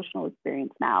emotional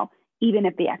experience now, even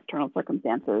if the external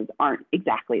circumstances aren't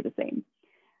exactly the same.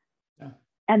 Yeah.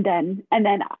 And then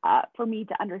for me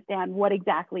to understand what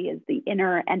exactly is the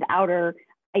inner and outer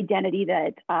identity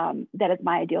that is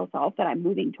my ideal self that I'm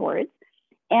moving towards.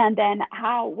 And then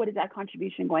what is that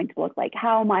contribution going to look like?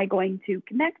 How am I going to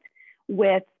connect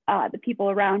with the people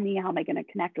around me? How am I going to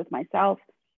connect with myself?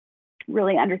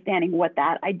 Really understanding what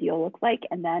that ideal looks like,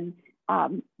 and then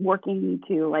working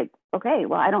to okay,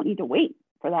 well, I don't need to wait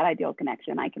for that ideal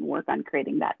connection. I can work on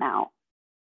creating that now.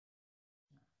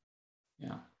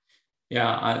 Yeah. Yeah,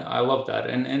 I love that.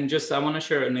 And just, I want to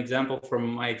share an example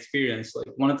from my experience. Like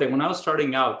one of the, when I was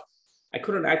starting out, I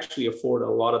couldn't actually afford a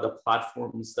lot of the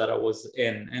platforms that I was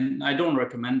in. And I don't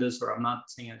recommend this, or I'm not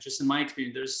saying it, just in my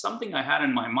experience, there's something I had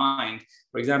in my mind.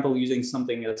 For example, using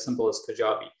something as simple as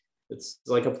Kajabi. It's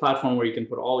like a platform where you can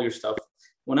put all your stuff.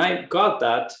 When I got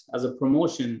that as a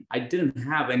promotion, I didn't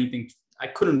have anything. I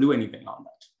couldn't do anything on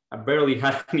that. I barely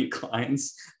had any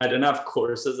clients. I didn't have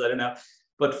courses.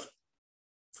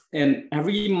 And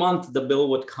every month the bill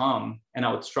would come and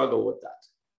I would struggle with that.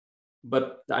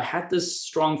 But I had this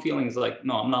strong feeling, it's like,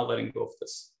 no, I'm not letting go of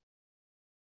this.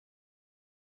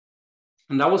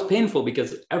 And that was painful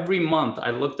because every month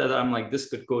I looked at it, I'm like, this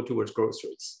could go towards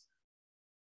groceries.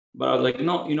 But I was like,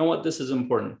 no, you know what? This is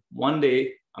important. One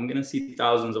day I'm going to see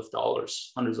thousands of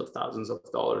dollars, hundreds of thousands of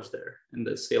dollars there in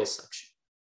the sales section.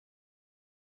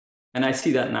 And I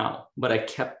see that now, but I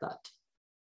kept that.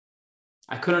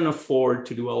 I couldn't afford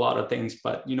to do a lot of things,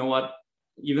 but you know what?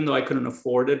 Even though I couldn't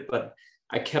afford it, but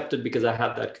I kept it because I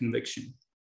had that conviction.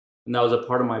 And that was a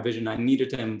part of my vision. I needed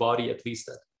to embody at least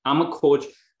that. I'm a coach,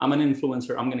 I'm an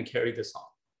influencer, I'm going to carry this on.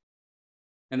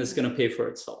 And it's going to pay for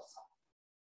itself.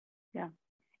 Yeah.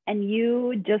 And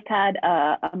you just had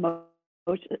a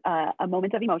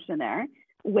moment of emotion there,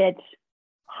 which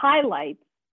highlights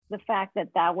the fact that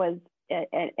that was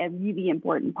a really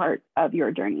important part of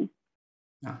your journey.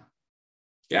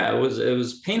 Yeah, it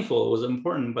was painful. It was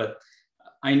important, but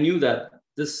I knew that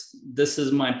this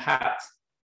is my path.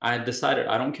 I decided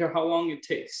I don't care how long it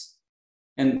takes.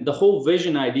 And the whole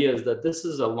vision idea is that this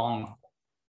is a long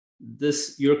haul.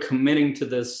 You're committing to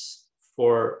this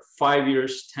for 5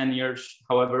 years, 10 years,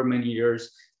 however many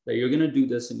years, that you're going to do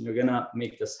this and you're going to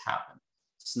make this happen.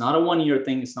 It's not a 1 year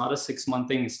thing. It's not a 6 month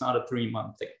thing. It's not a 3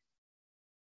 month thing.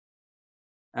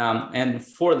 And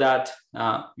for that,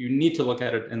 you need to look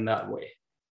at it in that way.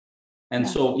 And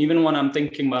so even when I'm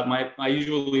thinking about I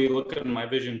usually look at my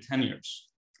vision 10 years,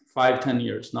 5-10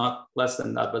 years, not less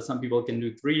than that, but some people can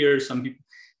do 3 years. Some people,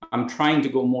 I'm trying to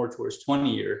go more towards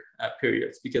 20-year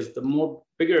periods, because the more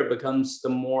bigger it becomes, the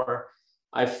more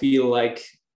I feel like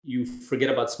you forget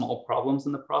about small problems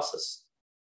in the process.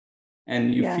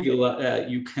 And you feel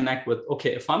you connect with,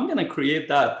 okay, if I'm going to create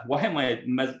that, why am I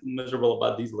miserable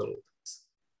about these little things?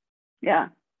 Yeah.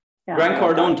 Grant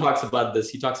Cardone talks about this.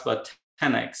 He talks about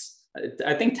 10x.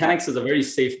 I think 10x is a very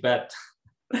safe bet.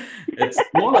 It's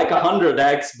more like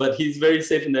 100x, but he's very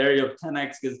safe in the area of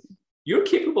 10x, because you're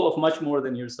capable of much more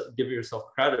than you give yourself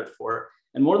credit for.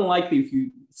 And more than likely, if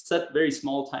you set very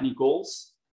small, tiny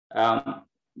goals,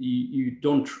 you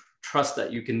don't trust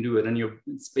that you can do it. And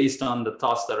it's based on the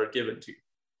thoughts that are given to you.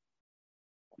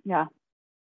 Yeah.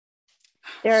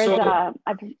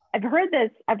 I've heard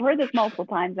this multiple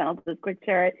times, and I'll just quick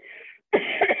share it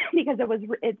because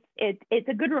it's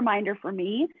a good reminder for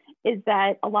me, is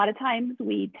that a lot of times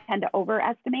we tend to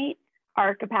overestimate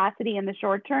our capacity in the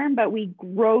short term, but we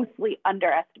grossly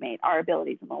underestimate our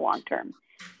abilities in the long term.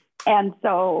 And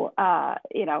so, I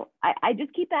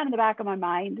just keep that in the back of my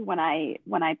mind when I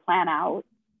plan out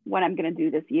what I'm going to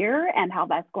do this year and how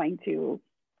that's going to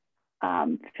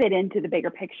fit into the bigger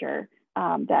picture.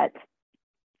 I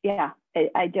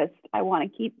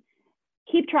want to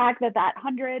keep track that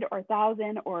 100 or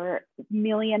 1,000 or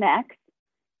million X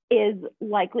is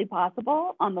likely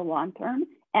possible on the long term.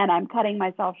 And I'm cutting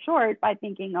myself short by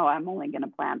thinking, oh, I'm only going to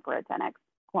plan for a 10X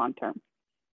long term.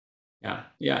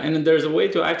 Yeah. And there's a way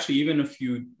to actually, even if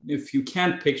you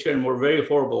can't picture, and we're very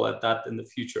horrible at that in the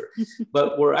future,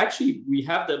 but we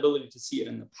have the ability to see it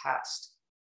in the past.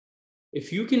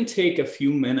 If you can take a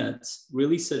few minutes,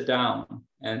 really sit down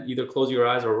and either close your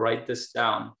eyes or write this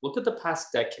down, look at the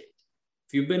past decade.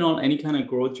 If you've been on any kind of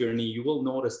growth journey, you will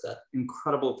notice that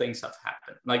incredible things have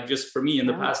happened. Like just for me in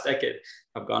the past decade,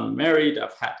 I've gotten married,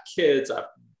 I've had kids, I've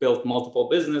built multiple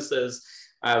businesses,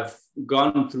 I've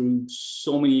gone through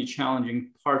so many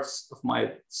challenging parts of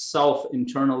myself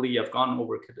internally. I've gone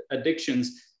over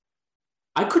addictions.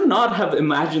 I could not have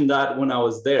imagined that when I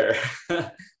was there,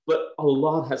 but a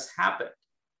lot has happened.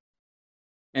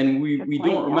 And we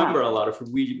don't remember a lot of it.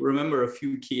 We remember a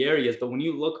few key areas, but when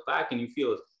you look back and you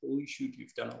feel, holy shoot,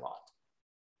 you've done a lot.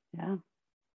 Yeah.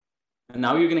 And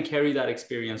now you're going to carry that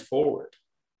experience forward,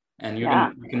 and you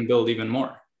can build even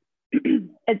more.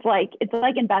 It's like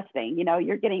investing,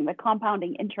 you're getting the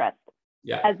compounding interest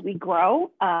as we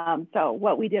grow. So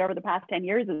what we did over the past 10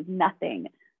 years is nothing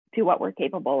to what we're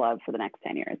capable of for the next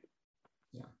 10 years.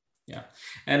 Yeah.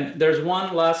 And there's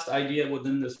one last idea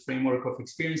within this framework of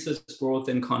experiences, growth,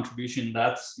 and contribution.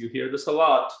 You hear this a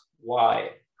lot.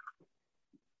 Why?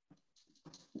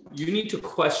 You need to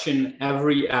question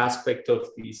every aspect of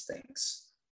these things.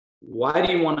 Why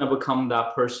do you want to become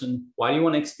that person? Why do you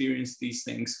want to experience these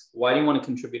things? Why do you want to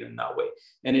contribute in that way?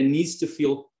 And it needs to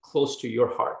feel close to your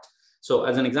heart. So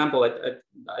as an example,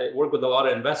 I work with a lot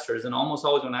of investors, and almost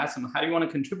always when I ask them, how do you want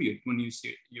to contribute when you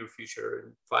see your future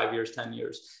in 5 years, 10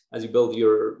 years, as you build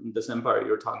this empire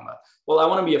you're talking about? Well, I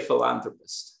want to be a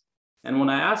philanthropist. And when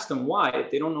I ask them why,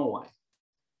 they don't know why.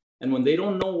 And when they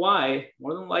don't know why,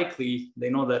 more than likely, they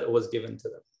know that it was given to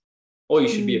them. Oh, you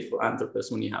should be a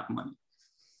philanthropist when you have money.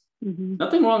 Mm-hmm.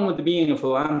 Nothing wrong with being a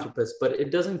philanthropist, but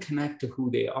it doesn't connect to who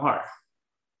they are.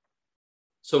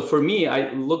 So for me,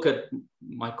 I look at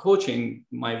my coaching,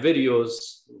 my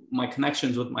videos, my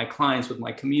connections with my clients, with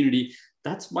my community.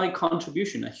 That's my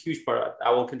contribution, a huge part of it. I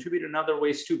will contribute in other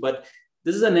ways too, but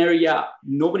this is an area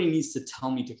nobody needs to tell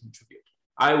me to contribute.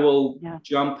 I will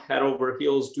jump head over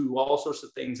heels, do all sorts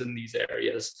of things in these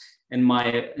areas in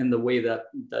the way that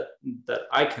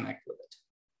I connect with it.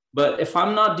 But if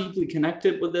I'm not deeply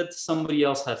connected with it, somebody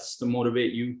else has to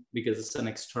motivate you because it's an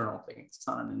external thing. It's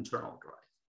not an internal drive.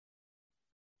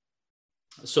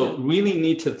 So really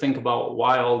need to think about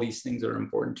why all these things are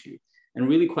important to you and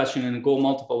really question and go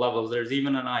multiple levels. There's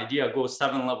even an idea, go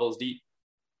 7 levels deep.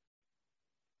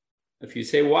 If you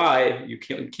say why, you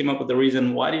came up with the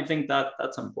reason, why do you think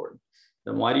that's important?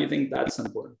 Then why do you think that's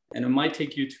important? And it might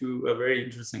take you to a very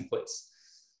interesting place.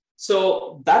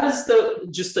 So that is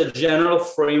just a general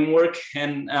framework.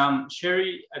 And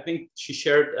Sherry, I think she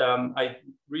shared,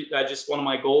 one of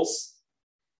my goals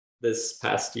this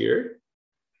past year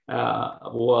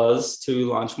was to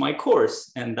launch my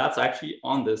course. And that's actually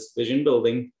on this vision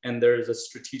building. And there's a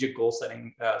strategic goal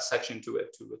setting section to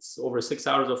it too. It's over 6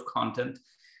 hours of content.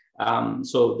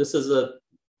 So this is a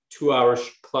 2-hour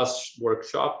plus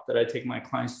workshop that I take my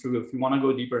clients through. If you want to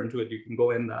go deeper into it, you can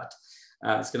go in that.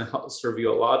 It's going to help serve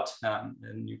you a lot,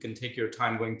 and you can take your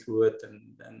time going through it.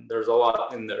 And there's a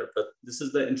lot in there, but this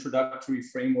is the introductory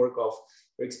framework of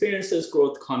your experiences,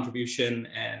 growth, contribution,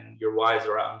 and your whys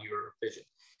around your vision.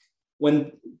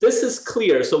 When this is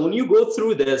clear, so when you go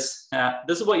through this,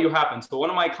 this is what you happen. So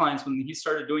one of my clients, when he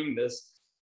started doing this,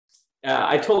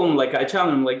 I told him, I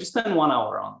challenged him, just spend 1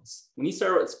 hour on this. When he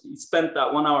spent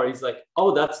that 1 hour, he's like,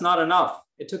 oh, that's not enough.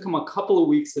 It took him a couple of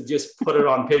weeks to just put it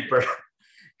on paper,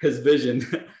 his vision.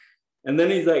 And then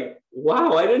he's like,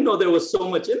 wow, I didn't know there was so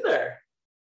much in there.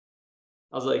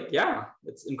 I was like, yeah,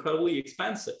 it's incredibly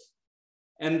expensive.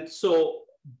 And so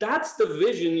that's the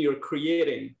vision you're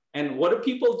creating. And what do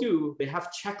people do? They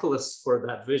have checklists for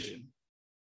that vision.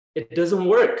 It doesn't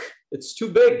work. It's too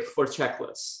big for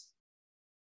checklists.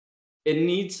 It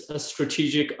needs a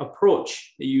strategic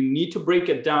approach. You need to break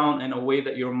it down in a way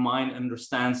that your mind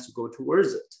understands to go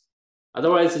towards it.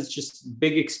 Otherwise, it's just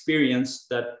big experience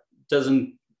that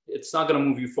it's not going to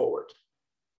move you forward.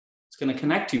 It's going to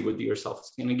connect you with yourself.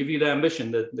 It's going to give you the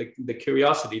ambition, the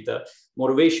curiosity, the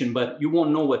motivation, but you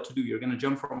won't know what to do. You're going to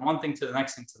jump from one thing to the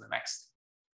next thing to the next.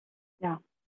 Yeah.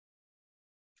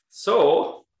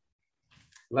 So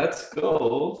let's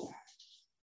go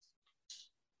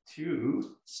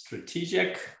to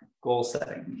strategic goal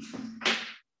setting.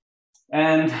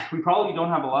 And we probably don't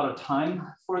have a lot of time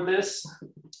for this,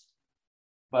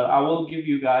 but I will give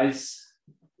you guys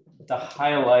the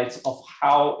highlights of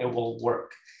how it will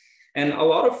work. And a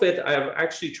lot of it, I've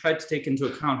actually tried to take into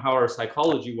account how our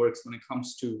psychology works when it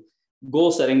comes to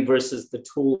goal setting versus the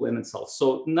tool in itself.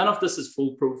 So none of this is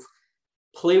foolproof.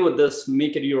 Play with this,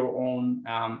 make it your own.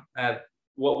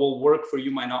 What will work for you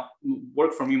might not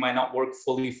work for me, might not work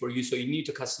fully for you. So you need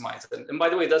to customize it. And by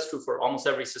the way, that's true for almost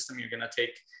every system you're going to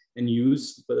take and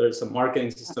use, whether it's a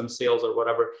marketing system, sales, or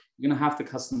whatever. You're going to have to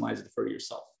customize it for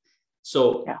yourself.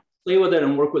 So play with it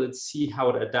and work with it, see how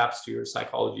it adapts to your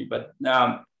psychology. But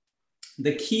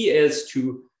the key is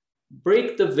to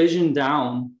break the vision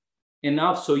down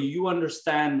enough so you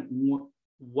understand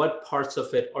what parts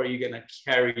of it are you going to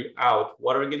carry out,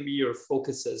 what are going to be your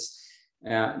focuses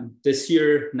this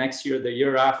year, next year, the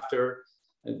year after.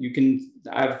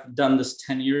 I've done this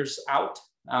 10 years out.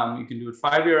 You can do it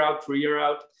 5 year out, 3 year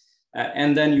out,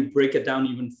 and then you break it down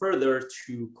even further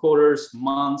to quarters,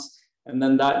 months, and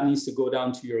then that needs to go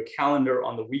down to your calendar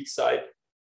on the week side.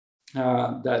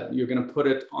 That you're going to put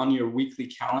it on your weekly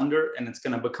calendar, and it's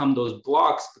going to become those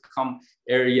blocks, become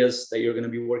areas that you're going to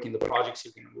be working, the projects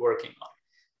you're going to be working on.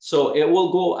 So it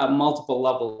will go at multiple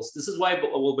levels. This is why it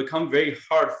will become very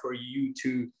hard for you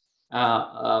to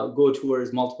go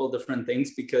towards multiple different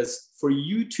things, because for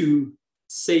you to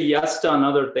say yes to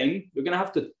another thing, you're going to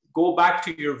have to go back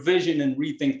to your vision and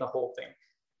rethink the whole thing.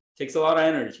 It takes a lot of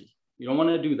energy. You don't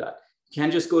want to do that. You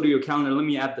can't just go to your calendar, let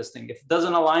me add this thing. If it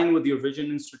doesn't align with your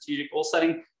vision and strategic goal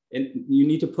setting, you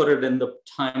need to put it in the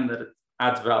time that it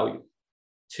adds value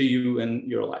to you and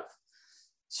your life.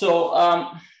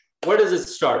 So where does it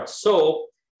start? So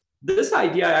this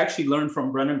idea I actually learned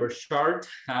from Brennan Burchard,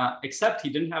 except he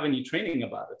didn't have any training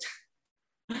about it.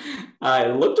 I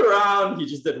looked around, he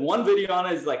just did one video on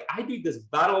it. It's like, I do this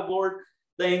battle board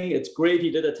thing. It's great.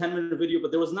 He did a 10-minute video,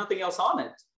 but there was nothing else on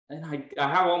it. And I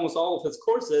have almost all of his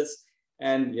courses.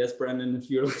 And yes, Brendan,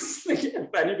 if you're listening,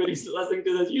 if anybody's listening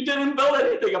to this, you didn't build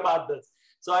anything about this.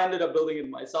 So I ended up building it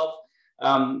myself.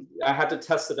 I had to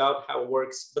test it out, how it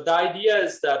works. But the idea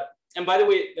is that, and by the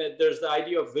way, there's the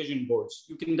idea of vision boards.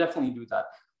 You can definitely do that.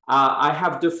 I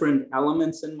have different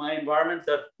elements in my environment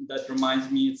that reminds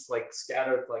me, it's like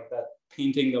scattered, like that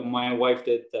painting that my wife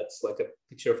did. That's like a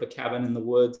picture of a cabin in the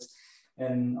woods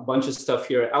and a bunch of stuff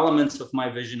here. Elements of my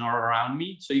vision are around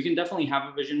me. So you can definitely have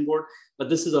a vision board, but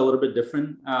this is a little bit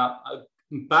different. A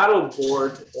battle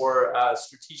board or a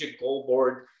strategic goal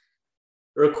board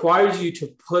requires you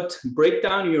to break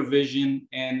down your vision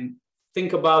and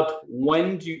think about what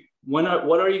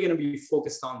are you going to be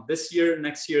focused on this year,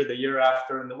 next year, the year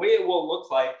after. And the way it will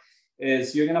look like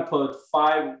is you're going to put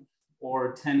 5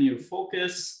 or 10-year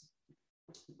focus,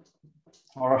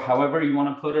 or however you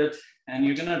want to put it. And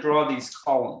you're going to draw these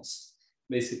columns,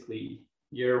 basically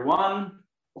year 1,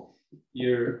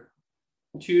 year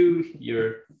 2,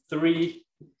 year 3,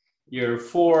 year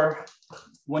 4.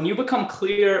 When you become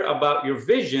clear about your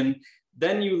vision,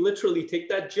 then you literally take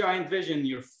that giant vision,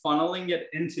 you're funneling it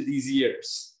into these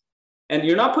years. And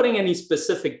you're not putting any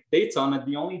specific dates on it.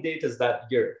 The only date is that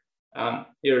year.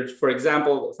 Here, for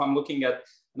example, if I'm looking at,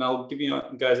 and I'll give you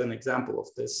guys an example of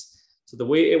this. So the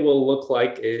way it will look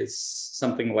like is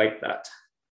something like that.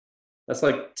 That's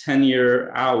like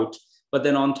 10-year out. But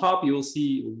then on top, you will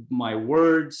see my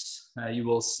words, you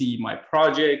will see my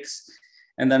projects,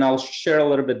 and then I'll share a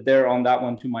little bit there on that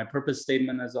one too. My purpose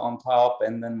statement is on top,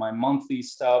 and then my monthly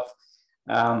stuff.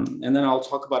 And then I'll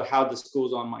talk about how this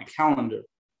goes on my calendar.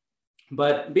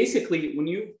 But basically, when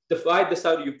you divide this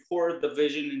out, you pour the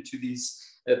vision into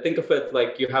these, think of it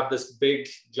like you have this big,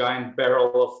 giant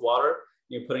barrel of water.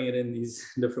 You're putting it in these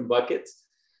different buckets.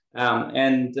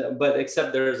 But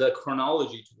except there's a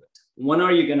chronology to it. When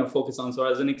are you going to focus on? So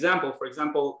as an example, for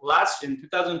example, in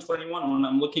 2021, when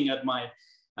I'm looking at my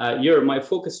year, my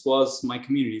focus was my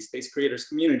community, Space Creators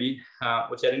Community,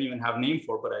 which I didn't even have a name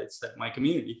for, but I said my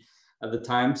community at the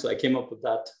time. So I came up with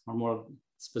that, or more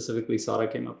specifically, Sarah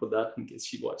came up with that in case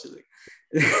she watches it,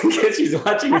 in case she's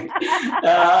watching it.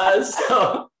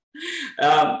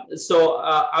 So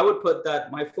I would put that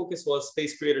my focus was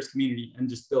Space Creators Community and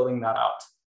just building that out.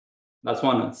 That's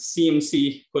one.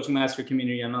 CMC, Coaching Mastery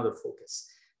Community, another focus.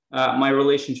 My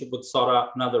relationship with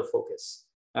Sarah, another focus.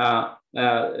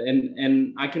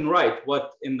 And I can write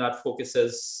what in that focus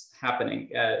is happening.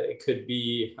 It could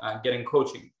be getting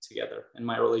coaching together. In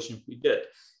my relationship, we did.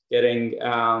 Getting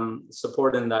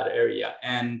support in that area.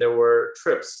 And there were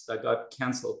trips that got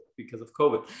canceled because of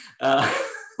COVID.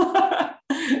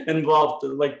 Involved,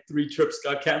 like 3 trips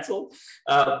got canceled,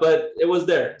 but it was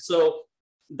there. So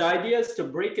the idea is to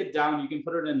break it down. You can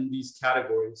put it in these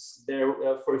categories. There,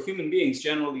 for human beings,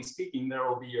 generally speaking, there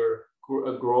will be your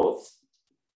growth.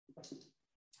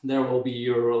 There will be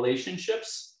your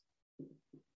relationships,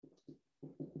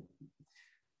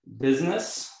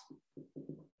 business,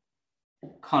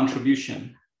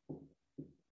 contribution.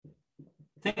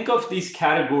 Think of these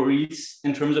categories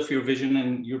in terms of your vision,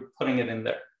 and you're putting it in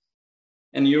there.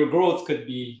 And your growth could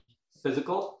be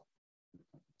physical,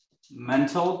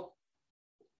 mental,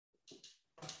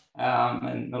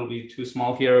 and it'll be too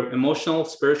small here, emotional,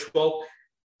 spiritual.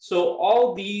 So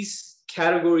all these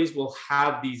categories will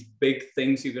have these big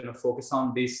things you're going to focus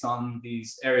on based on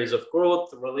these areas of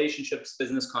growth, relationships,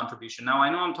 business, contribution. Now, I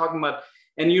know I'm talking about,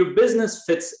 and your business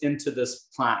fits into this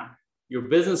plan. Your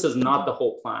business is not the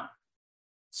whole plan.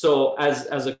 So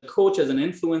as a coach, as an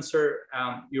influencer,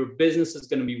 your business is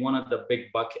going to be one of the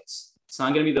big buckets. It's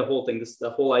not going to be the whole thing. This is the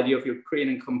whole idea of you're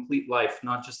creating a complete life,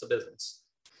 not just a business.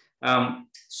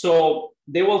 So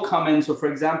they will come in. So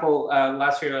for example,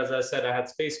 last year, as I said, I had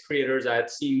space creators, I had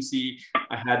CMC,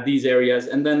 I had these areas.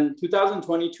 And then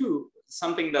 2022,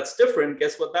 something that's different,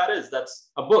 guess what that is?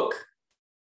 That's a book.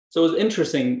 So it was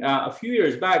interesting. A few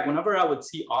years back, whenever I would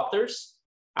see authors,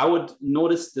 I would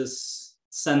notice this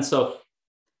sense of,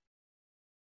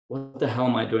 what the hell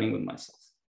am I doing with myself?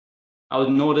 I would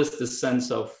notice this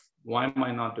sense of, why am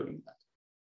I not doing that?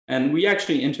 And we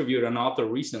actually interviewed an author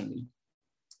recently.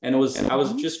 And I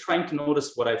was just trying to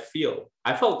notice what I feel.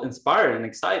 I felt inspired and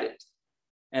excited.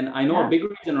 And I know a big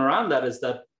reason around that is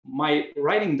that my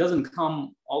writing doesn't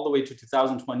come all the way to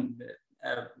 2020,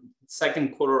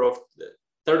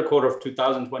 third quarter of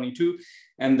 2022.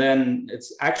 And then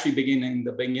it's actually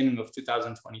the beginning of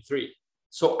 2023.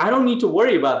 So I don't need to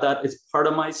worry about that. It's part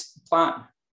of my plan.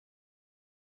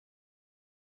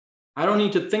 I don't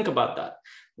need to think about that.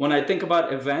 When I think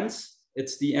about events,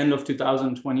 it's the end of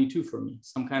 2022 for me,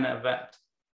 some kind of event.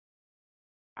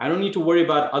 I don't need to worry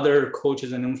about other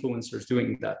coaches and influencers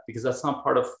doing that, because that's not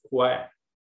part of who I am,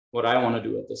 what I want to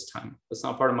do at this time. That's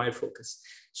not part of my focus.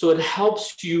 So it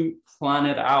helps you plan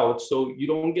it out so you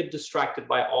don't get distracted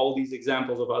by all these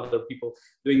examples of other people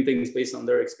doing things based on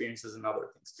their experiences and other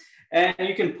things. And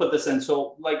you can put this in.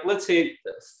 So like, let's say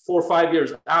 4 or 5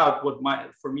 years out,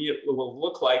 for me, it will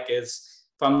look like is,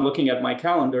 if I'm looking at my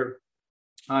calendar,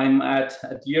 I'm at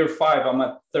year 5, I'm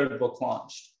at 3rd book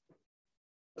launched.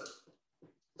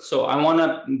 So I want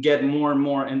to get more and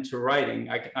more into writing.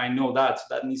 I know that, so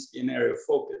that needs to be an area of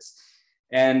focus.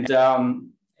 And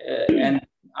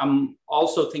I'm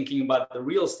also thinking about the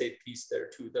real estate piece there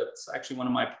too. That's actually one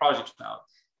of my projects now,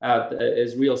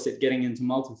 is real estate, getting into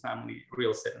multifamily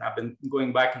real estate. And I've been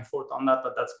going back and forth on that,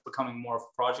 but that's becoming more of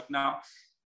a project now.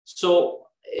 So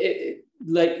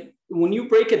like when you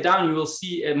break it down, you will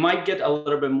see it might get a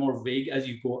little bit more vague as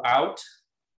you go out,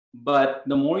 but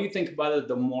the more you think about it,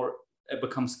 the more it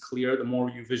becomes clear. The more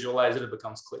you visualize it, it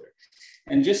becomes clear.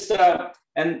 And just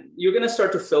and you're going to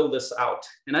start to fill this out.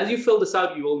 And as you fill this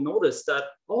out, you will notice that,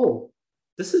 oh,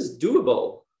 this is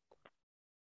doable.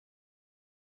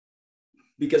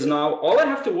 Because now all I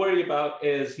have to worry about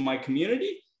is my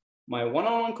community, my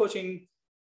one-on-one coaching,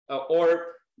 or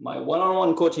my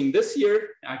one-on-one coaching this year.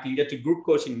 I can get to group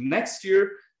coaching next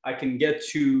year. I can get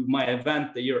to my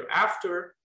event the year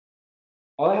after.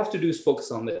 All I have to do is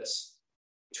focus on this.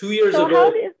 2 years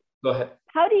ago, go ahead.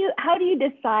 How do you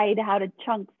decide how to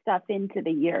chunk stuff into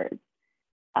the years?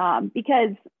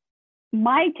 Because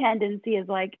my tendency is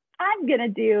like, I'm gonna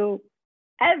do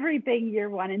everything year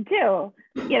 1 and 2.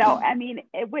 You know, I mean,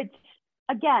 which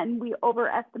again, we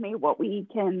overestimate what we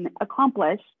can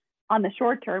accomplish on the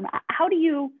short term. How do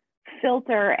you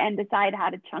filter and decide how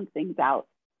to chunk things out?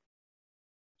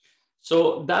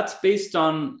 So that's based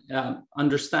on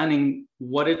understanding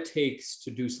what it takes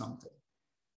to do something.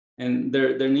 And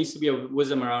there needs to be a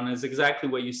wisdom around it. It's exactly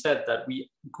what you said, that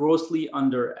we grossly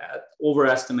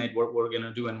overestimate what we're going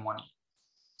to do in 1 year.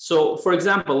 So for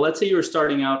example, let's say you're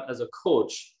starting out as a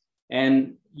coach,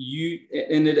 and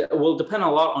it will depend a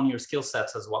lot on your skill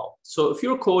sets as well. So if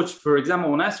you're a coach, for example,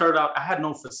 when I started out, I had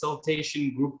no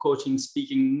facilitation, group coaching,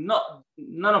 speaking,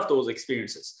 none of those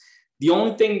experiences. The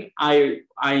only thing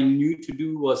I knew to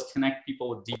do was connect people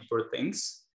with deeper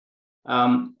things.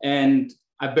 And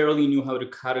I barely knew how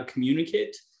to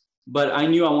communicate, but I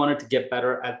knew I wanted to get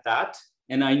better at that.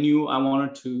 And I knew I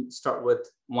wanted to start with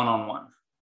one-on-one.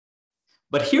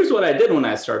 But here's what I did when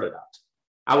I started out.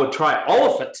 I would try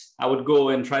all of it. I would go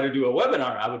and try to do a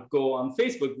webinar. I would go on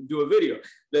Facebook, do a video.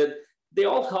 That they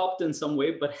all helped in some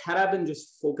way, but had I been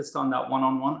just focused on that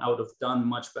one-on-one, I would have done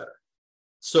much better.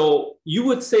 So you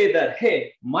would say that,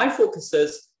 hey, my focus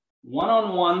is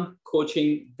one-on-one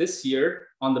coaching this year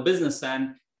on the business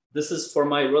end, this is for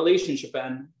my relationship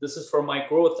and this is for my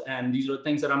growth. And these are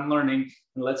things that I'm learning.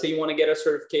 And let's say you want to get a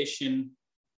certification,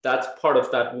 that's part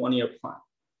of that 1-year plan.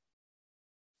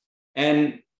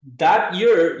 And that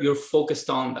year, you're focused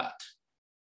on that.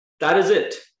 That is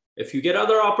it. If you get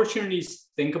other opportunities,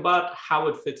 think about how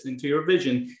it fits into your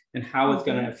vision and how it's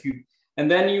going to affect you. And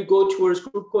then you go towards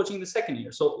group coaching the second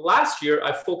year. So last year,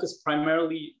 I focused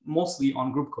mostly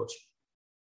on group coaching.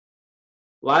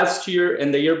 Last year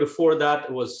and the year before that,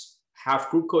 it was half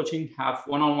group coaching, half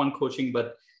one-on-one coaching.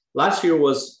 But last year I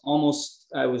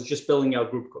was just building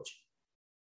out group coaching.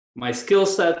 My skill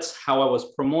sets, how I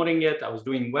was promoting it. I was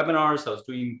doing webinars. I was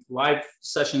doing live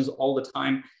sessions all the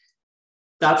time.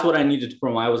 That's what I needed to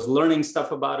promote. I was learning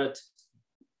stuff about it.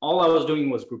 All I was doing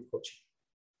was group coaching.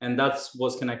 And that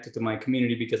was connected to my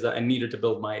community because I needed to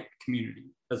build my community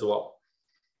as well.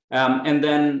 And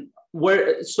then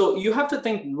so you have to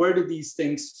think, where do these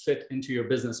things fit into your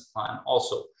business plan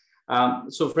also?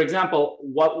 So for example,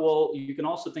 you can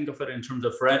also think of it in terms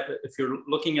of, if you're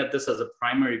looking at this as a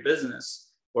primary business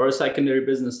or a secondary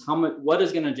business, what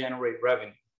is going to generate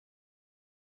revenue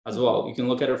as well? You can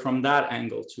look at it from that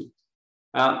angle too.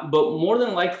 But more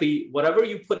than likely, whatever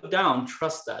you put down,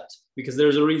 trust that, because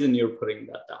there's a reason you're putting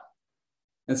that down.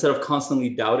 Instead of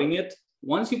constantly doubting it,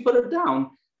 once you put it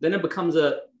down, then it becomes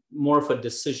more of a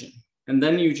decision. And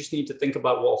then you just need to think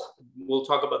about, well, we'll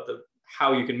talk about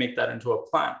how you can make that into a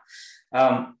plan.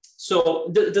 So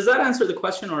does that answer the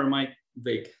question, or am I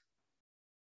vague?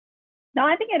 No,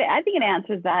 I think it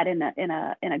answers that in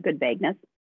a good vagueness.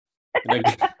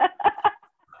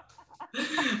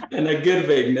 In a good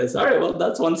vagueness. All right, well,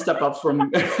 that's one step up from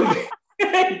bad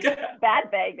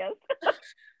vagueness.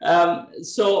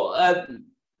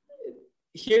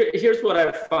 Here's what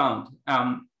I've found.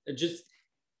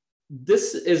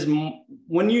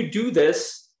 When you do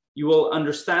this, you will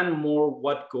understand more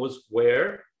what goes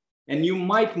where, and you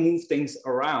might move things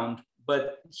around.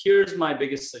 But here's my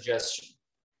biggest suggestion.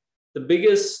 The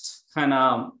biggest kind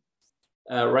of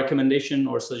recommendation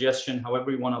or suggestion,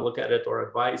 however you want to look at it, or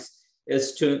advice,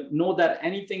 is to know that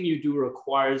anything you do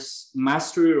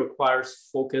mastery requires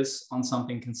focus on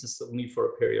something consistently for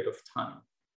a period of time,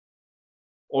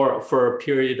 or for a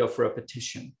period of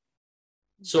repetition.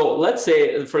 So let's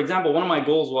say, for example, one of my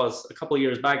goals was a couple of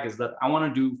years back is that I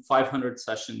want to do 500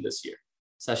 sessions this year.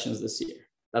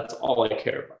 That's all I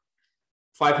care about.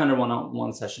 500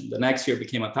 one-on-one session. The next year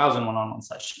became 1,000 one-on-one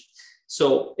session.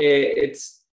 So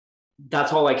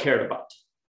that's all I cared about.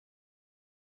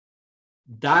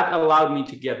 That allowed me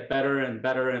to get better and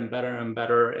better and better and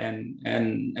better. And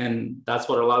that's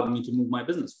what allowed me to move my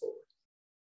business forward.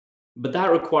 But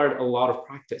that required a lot of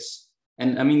practice.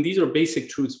 And I mean, these are basic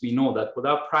truths. We know that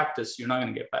without practice, you're not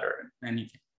going to get better at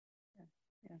anything.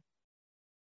 Yeah.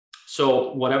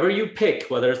 So whatever you pick,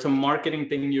 whether it's a marketing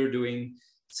thing you're doing,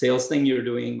 sales thing you're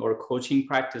doing, or coaching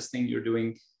practice thing you're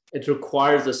doing, it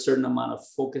requires a certain amount of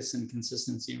focus and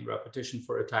consistency and repetition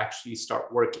for it to actually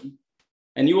start working.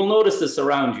 And you will notice this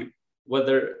around you,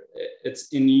 whether it's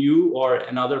in you or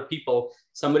in other people.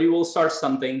 Somebody will start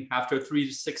something after 3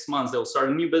 to 6 months, they'll start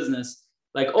a new business,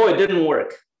 like, oh, it didn't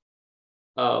work.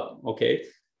 Okay,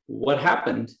 what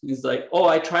happened? It's like, oh,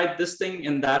 I tried this thing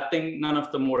and that thing, none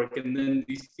of them work. And then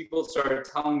these people started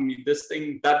telling me this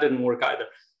thing, that didn't work either.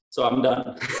 So I'm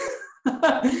done.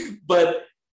 But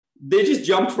they just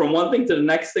jumped from one thing to the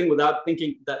next thing without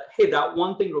thinking that, hey, that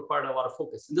one thing required a lot of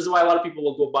focus. And this is why a lot of people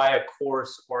will go buy a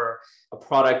course or a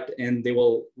product and they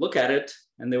will look at it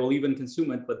and they will even consume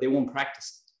it, but they won't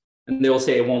practice it. And they will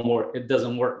say it won't work. It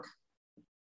doesn't work.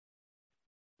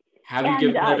 Have you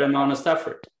given it an honest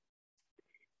effort?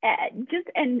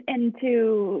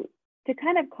 To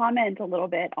kind of comment a little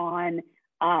bit on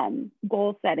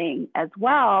goal setting as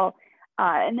well.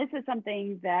 And this is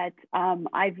something that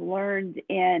I've learned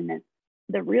in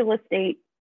the real estate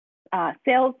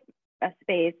sales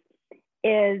space,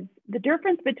 is the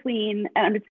difference between, and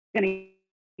I'm just going to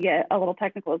get a little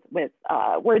technical with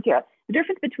words here, the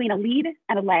difference between a lead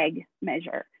and a lag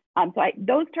measure.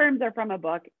 Those terms are from a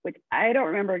book, which I don't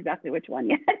remember exactly which one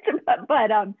yet, but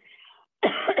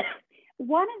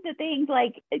one of the things,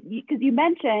 like, because you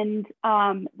mentioned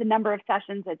the number of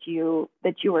sessions that you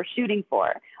were shooting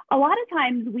for. A lot of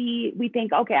times we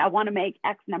think, okay, I want to make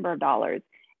X number of dollars,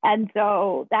 and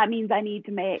so that means I need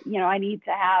to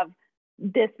have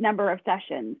this number of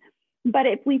sessions. But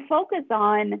if we focus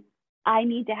on, I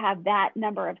need to have that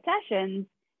number of sessions,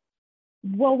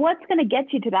 well, what's going to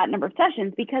get you to that number of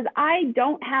sessions? Because I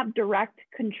don't have direct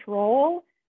control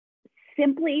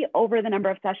simply over the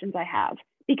number of sessions I have,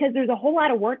 because there's a whole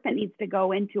lot of work that needs to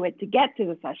go into it to get to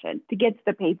the session, to get to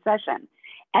the paid session.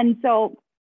 And so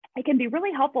it can be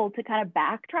really helpful to kind of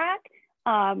backtrack.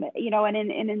 You know, and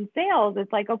in sales,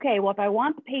 it's like, okay, well, if I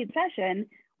want the paid session,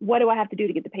 what do I have to do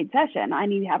to get the paid session? I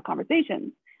need to have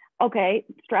conversations. Okay,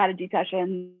 strategy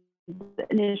sessions,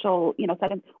 initial, you know,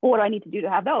 sessions. Well, what do I need to do to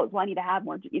have those? Well, I need to have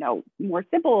more, you know, more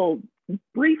simple,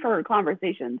 briefer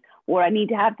conversations. What I need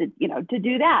to have to, you know, to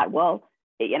do that. Well,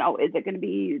 you know, is it going to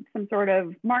be some sort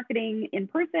of marketing in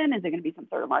person? Is it going to be some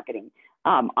sort of marketing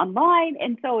online?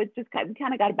 And so it's just kind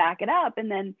of got to back it up.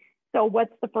 And then, so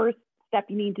what's the first step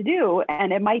you need to do?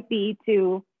 And it might be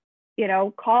to, you know,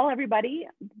 call everybody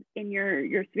in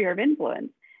your sphere of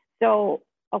influence. So,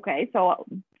 okay, so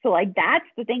like that's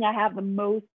the thing I have the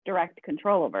most direct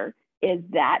control over, is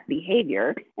that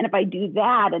behavior. And if I do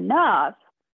that enough,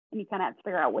 and you kind of have to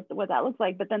figure out what that looks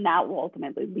like, but then that will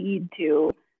ultimately lead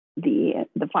to the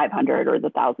 500 or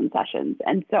the 1,000 sessions.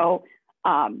 And so,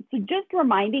 so just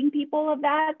reminding people of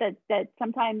that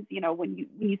sometimes, you know, when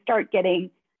you start getting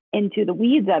into the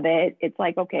weeds of it, it's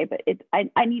like, okay, but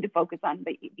I need to focus on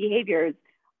behaviors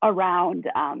around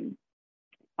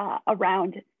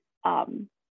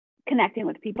connecting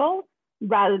with people,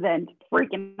 rather than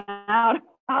freaking out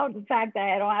about the fact that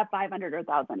I don't have 500 or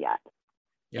 1,000 yet.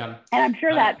 Yeah. And I'm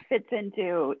sure that fits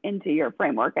into your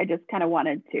framework. I just kind of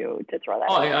wanted to throw that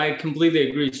out. I completely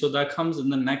agree. So that comes in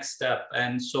the next step.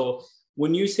 And so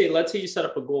when you say, let's say you set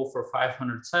up a goal for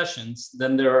 500 sessions,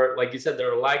 then there are, like you said,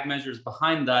 there are lag measures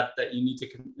behind that you need to,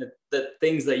 the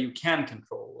things that you can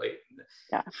control. Like,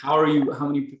 how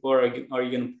many people are you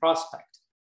going to prospect?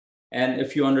 And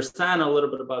if you understand a little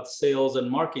bit about sales and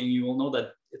marketing, you will know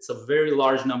that it's a very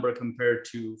large number compared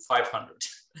to 500.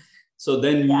 So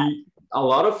then a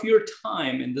lot of your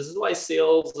time, and this is why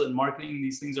sales and marketing,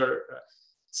 these things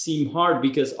seem hard,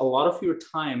 because a lot of your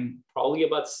time, probably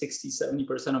about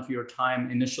 60-70% of your time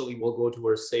initially will go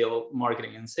towards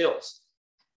marketing and sales.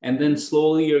 And then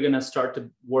slowly you're going to start to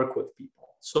work with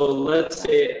people. So let's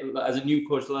say, as a new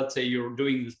coach, let's say you're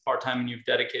doing this part-time and you've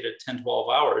dedicated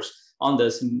 10-12 hours on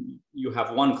this and you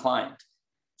have one client.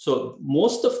 So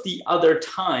most of the other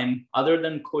time, other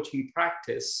than coaching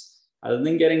practice, other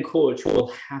than getting coached,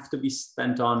 will have to be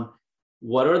spent on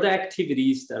what are the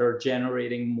activities that are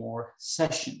generating more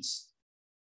sessions.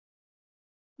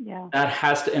 Yeah.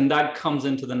 And that comes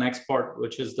into the next part,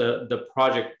 which is the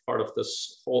project part of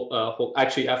this whole,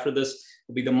 actually after this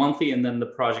will be the monthly and then the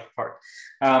project part.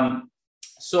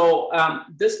 So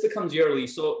this becomes yearly.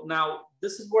 So now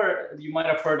this is where you might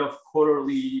have heard of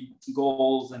quarterly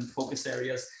goals and focus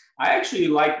areas. I actually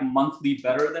like monthly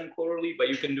better than quarterly, but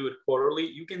you can do it quarterly.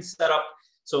 You can set up,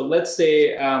 so let's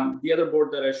say the other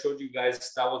board that I showed you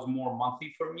guys, that was more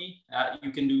monthly for me.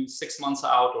 You can do 6 months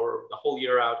out or the whole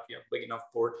year out if you have a big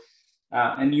enough board.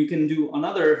 And you can do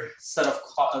another set of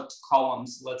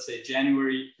columns, let's say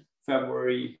January,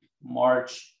 February,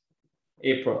 March,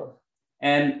 April.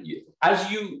 And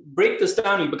as you break this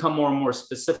down, you become more and more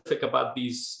specific about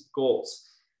these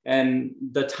goals, and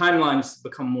the timelines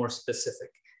become more specific.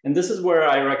 And this is where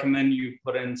I recommend you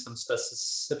put in some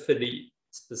specificity.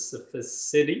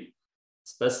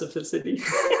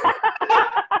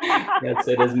 Yes,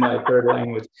 it is my third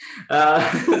language.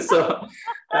 So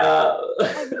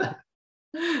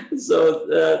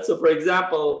for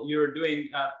example, you're doing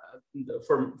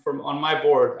from on my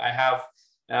board, I have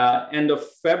end of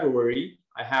February,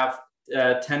 I have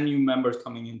 10 new members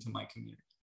coming into my community.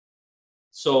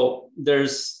 So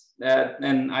there's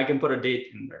and I can put a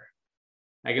date in there.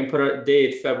 I can put a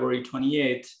date, February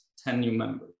 28th, 10 new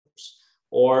members,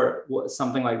 or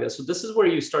something like this. So this is where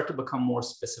you start to become more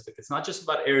specific. It's not just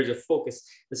about areas of focus.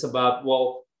 It's about,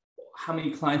 well, how many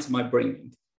clients am I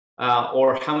bringing?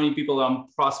 Or how many people I'm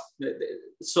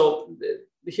So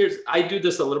I do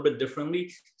this a little bit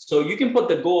differently. So you can put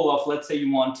the goal of, let's say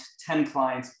you want 10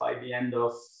 clients by the end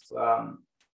of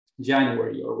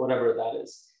January or whatever that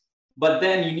is. But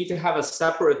then you need to have a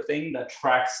separate thing that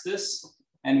tracks this.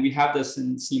 And we have this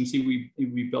in CMC,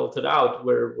 we built it out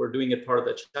where we're doing it part of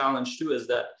the challenge too, is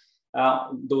that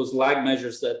those lag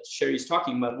measures that Sherry's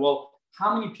talking about. Well,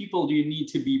 how many people do you need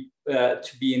to be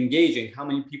engaging? How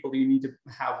many people do you need to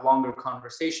have longer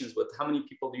conversations with? How many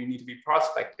people do you need to be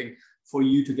prospecting for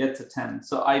you to get to 10?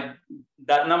 So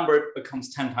that number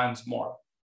becomes 10 times more,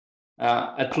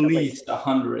 at least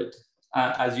 100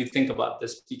 as you think about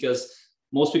this, because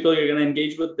most people you're going to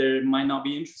engage with, they might not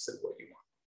be interested in what you want.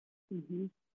 Mm-hmm.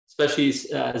 Especially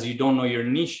as you don't know your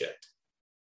niche yet.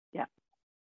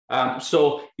 Yeah.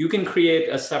 So you can create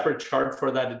a separate chart for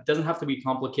that. It doesn't have to be a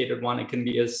complicated one. It can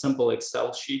be a simple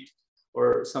Excel sheet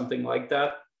or something like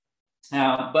that.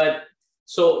 But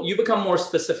so you become more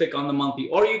specific on the monthly,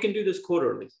 or you can do this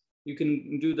quarterly. You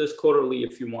can do this quarterly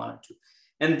if you wanted to.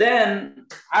 And then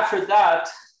after that,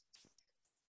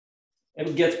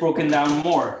 it gets broken down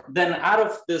more. Then out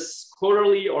of this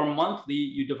quarterly or monthly,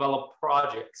 you develop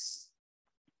projects.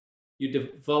 You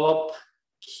develop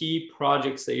key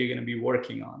projects that you're going to be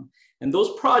working on. And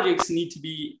those projects need to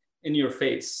be in your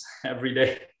face every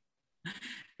day.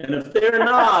 And if they're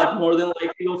not, more than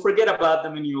likely you'll forget about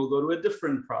them and you'll go to a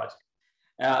different project.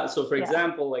 So for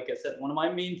example, like I said, one of my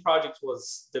main projects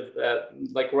was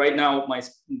like right now,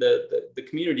 the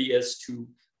community is to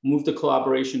move the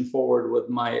collaboration forward with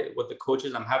the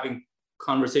coaches. I'm having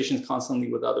conversations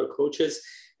constantly with other coaches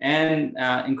and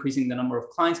increasing the number of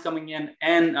clients coming in.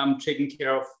 And I'm taking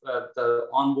care of the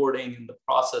onboarding and the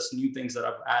process, new things that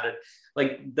I've added.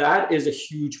 Like that is a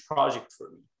huge project for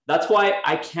me. That's why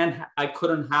I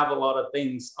couldn't have a lot of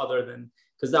things other than,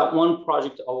 because that one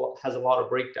project has a lot of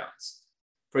breakdowns.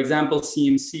 For example,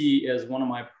 CMC is one of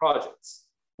my projects,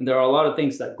 and there are a lot of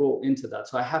things that go into that.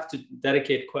 So I have to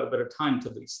dedicate quite a bit of time to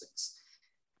these things.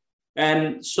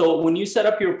 And so when you set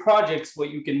up your projects, what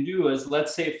you can do is,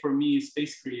 let's say for me,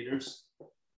 Space Creators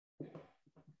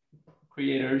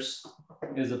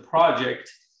is a project,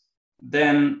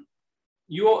 then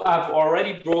you have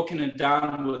already broken it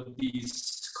down with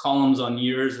these columns on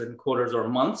years and quarters or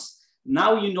months.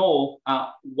 Now you know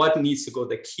what needs to go,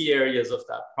 the key areas of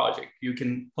that project. You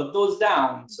can put those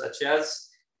down, such as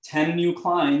 10 new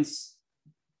clients,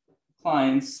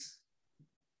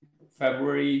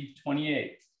 February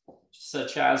 28th,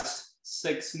 such as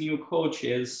 6 new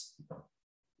coaches,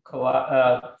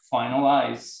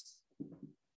 finalize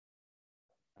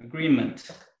agreement,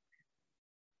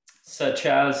 such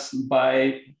as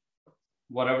by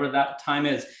whatever that time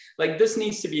is. Like this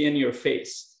needs to be in your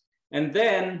face. And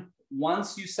then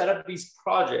once you set up these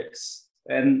projects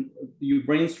and you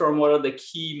brainstorm what are the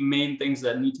key main things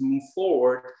that need to move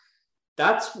forward,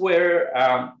 that's where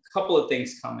a couple of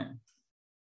things come in.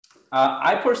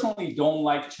 I personally don't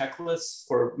like checklists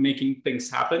for making things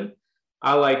happen.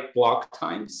 I like block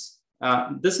times.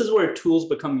 This is where tools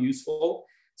become useful.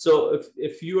 So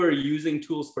if you are using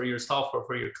tools for yourself or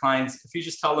for your clients, if you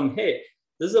just tell them, hey,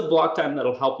 this is a block time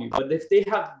that'll help you. But if they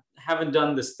haven't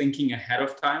done this thinking ahead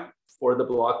of time for the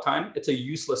block time, it's a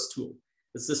useless tool.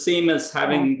 It's the same as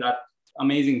having that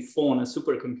amazing phone, a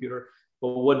supercomputer, but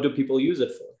what do people use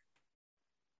it for?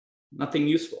 Nothing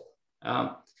useful.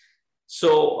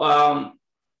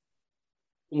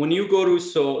 When you go to,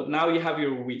 so now you have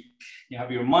your week. You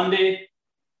have your Monday,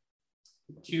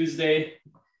 Tuesday,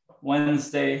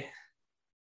 Wednesday,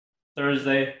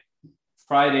 Thursday,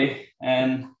 Friday,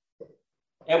 and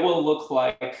it will look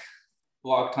like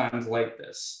block times like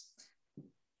this.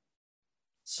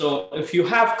 So if you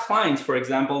have clients, for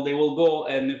example, they will go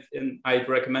and I'd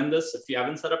recommend this. If you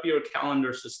haven't set up your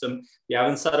calendar system, you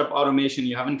haven't set up automation,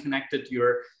 you haven't connected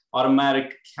your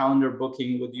automatic calendar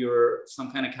booking with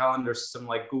some kind of calendar system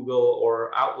like Google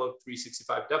or Outlook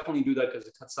 365, definitely do that because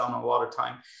it cuts down a lot of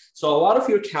time. So a lot of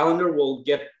your calendar will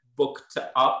get booked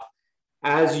up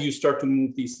as you start to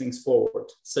move these things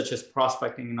forward, such as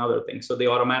prospecting and other things. So they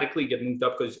automatically get moved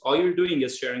up because all you're doing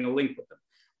is sharing a link with them,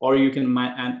 or you can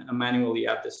manually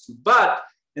add this to. But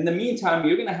in the meantime,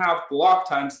 you're gonna have block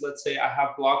times. Let's say I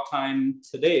have block time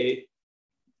today.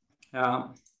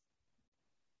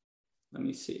 Let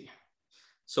me see.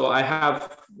 So I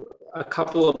have a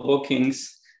couple of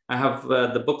bookings. I have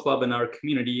the book club in our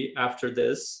community after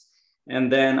this.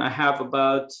 And then I have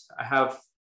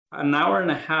an hour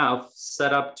and a half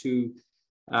set up to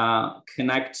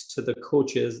connect to the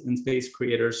coaches and Space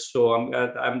Creators. So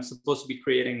I'm supposed to be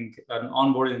creating an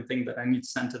onboarding thing that I need to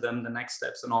send to them, the next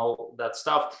steps and all that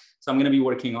stuff. So I'm going to be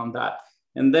working on that.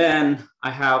 And then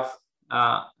I have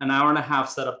an hour and a half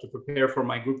set up to prepare for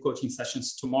my group coaching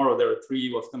sessions tomorrow. There are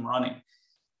 3 of them running.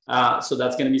 So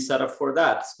that's going to be set up for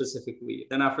that specifically.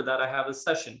 Then after that, I have a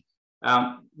session.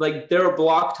 Like there are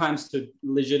block times to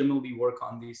legitimately work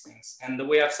on these things. And the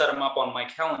way I've set them up on my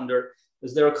calendar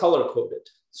is they're color coded.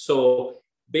 So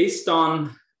based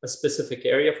on a specific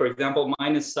area, for example,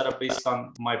 mine is set up based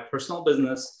on my personal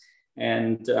business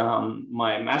and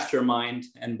my mastermind,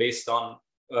 and based on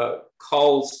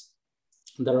calls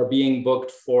that are being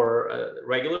booked for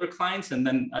regular clients, and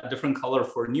then a different color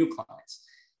for new clients.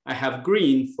 I have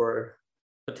green for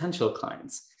potential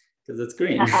clients because it's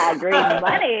green. Green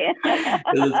money.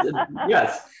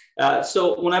 Yes.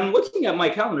 So when I'm looking at my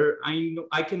calendar,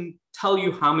 I can tell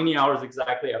you how many hours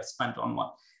exactly I've spent on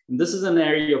what. And this is an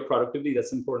area of productivity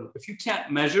that's important. If you can't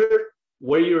measure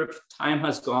where your time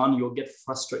has gone, you'll get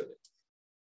frustrated.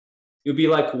 You'll be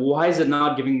like, why is it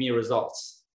not giving me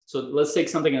results? So let's take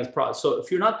something as so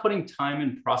if you're not putting time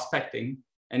in prospecting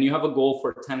and you have a goal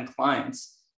for 10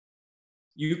 clients,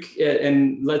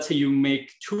 and let's say you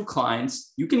make 2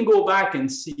 clients, you can go back and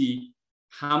see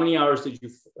How many hours did you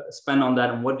spend on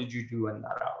that? And what did you do in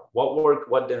that hour? What worked,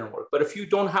 what didn't work? But if you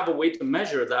don't have a way to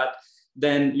measure that,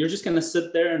 then you're just going to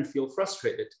sit there and feel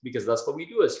frustrated, because that's what we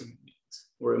do as human beings.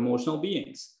 We're emotional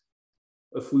beings.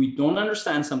 If we don't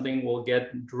understand something, we'll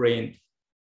get drained.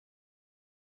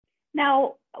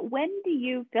 Now, when do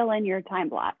you fill in your time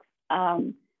blocks?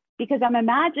 Because I'm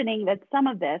imagining that some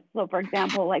of this, so for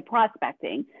example, like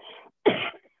prospecting,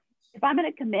 if I'm going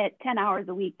to commit 10 hours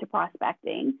a week to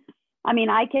prospecting, I mean,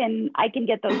 I can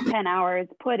get those 10 hours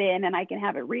put in and I can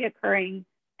have it reoccurring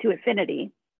to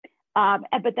infinity.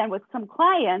 But then with some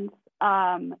clients,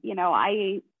 you know,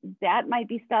 that might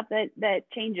be stuff that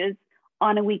changes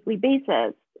on a weekly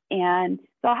basis. And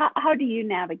so how do you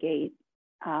navigate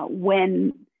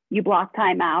when you block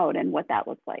time out and what that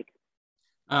looks like?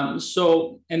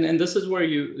 So this is where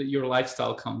your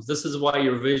lifestyle comes. This is why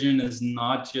your vision is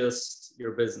not just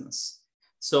your business.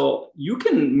 So you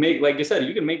can make, like I said,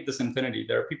 you can make this infinity.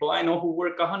 There are people I know who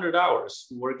work 100 hours,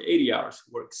 who work 80 hours,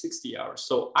 who work 60 hours.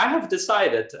 So I have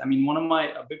decided, I mean,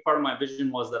 a big part of my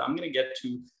vision was that I'm going to get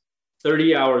to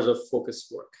 30 hours of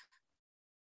focused work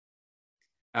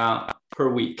per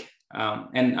week.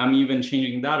 And I'm even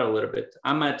changing that a little bit.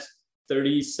 I'm at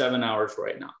 37 hours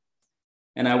right now.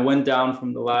 And I went down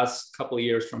from the last couple of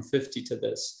years from 50 to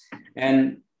this.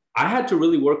 And I had to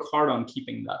really work hard on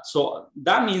keeping that. So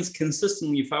that means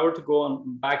consistently, if I were to go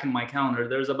on back in my calendar,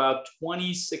 there's about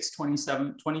 26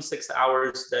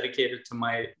 hours dedicated to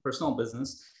my personal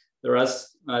business, the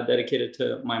rest dedicated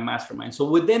to my mastermind. So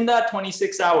within that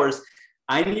 26 hours,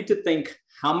 I need to think,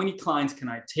 how many clients can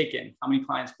I take in? How many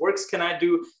clients works can I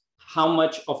do? How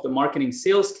much of the marketing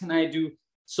sales can I do?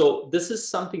 So this is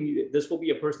something, this will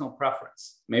be a personal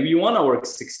preference. Maybe you want to work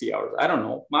 60 hours. I don't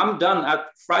know. I'm done at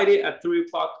Friday at 3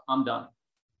 o'clock. I'm done.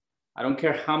 I don't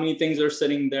care how many things are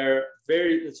sitting there.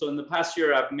 So in the past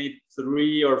year, I've made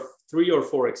three or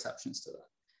four exceptions to that.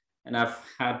 And I've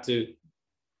had to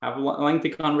have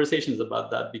lengthy conversations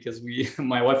about that because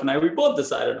my wife and I, we both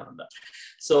decided on that.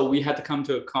 So we had to come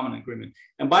to a common agreement.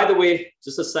 And by the way,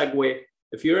 just a segue,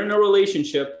 if you're in a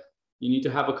relationship, you need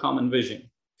to have a common vision.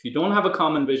 If you don't have a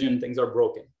common vision, things are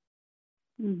broken.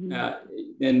 Mm-hmm.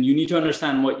 And you need to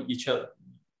understand what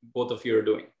both of you are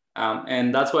doing.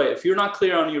 And that's why if you're not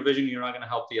clear on your vision, you're not going to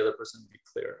help the other person be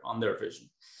clear on their vision.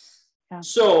 Yeah.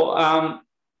 So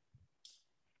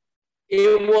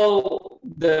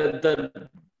the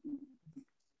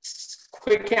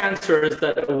quick answer is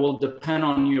that it will depend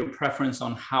on your preference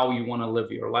on how you want to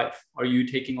live your life. Are you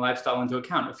taking lifestyle into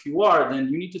account? If you are, then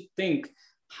you need to think,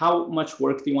 how much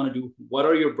work do you want to do? What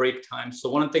are your break times? So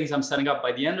one of the things I'm setting up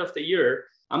by the end of the year,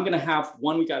 I'm going to have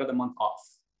 1 week out of the month off.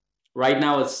 Right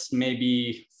now, it's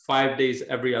maybe 5 days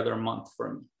every other month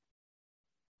for me.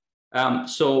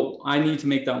 So I need to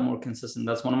make that more consistent.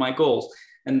 That's one of my goals.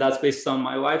 And that's based on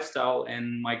my lifestyle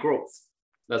and my growth.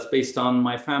 That's based on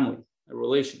my family,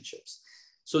 relationships.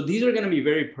 So these are going to be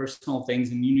very personal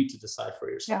things and you need to decide for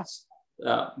yourselves.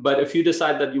 Yeah. But if you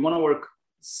decide that you want to work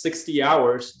 60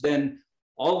 hours, then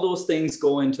all those things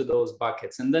go into those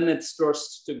buckets. And then it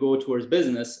starts to go towards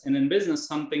business. And in business,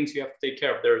 some things you have to take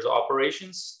care of. There's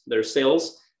operations, there's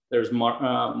sales, there's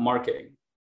marketing.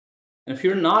 And if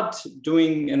you're not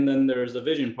doing, and then there's the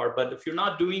vision part, but if you're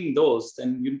not doing those,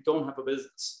 then you don't have a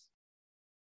business.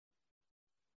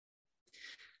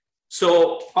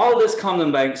 So all this comes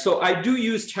in back. So I do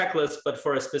use checklists, but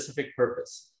for a specific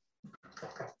purpose.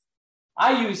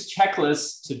 I use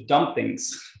checklists to dump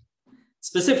things.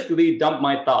 Specifically dump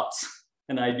my thoughts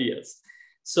and ideas.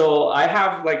 So I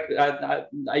have I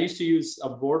used to use a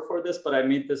board for this, but I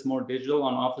made this more digital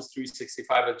on Office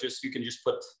 365. You can just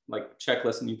put like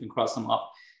checklists and you can cross them off.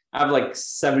 I have like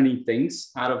 70 things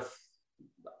out of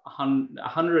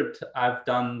 100. I've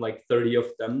done like 30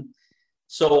 of them.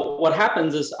 So what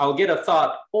happens is I'll get a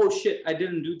thought, oh shit, I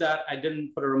didn't do that. I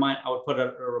didn't put a reminder. I would put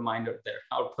a reminder there.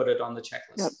 I would put it on the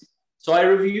checklist. Yep. So I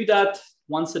review that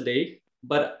once a day.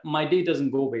 But my day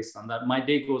doesn't go based on that. My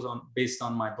day goes on based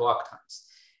on my block times.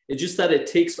 It's just that it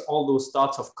takes all those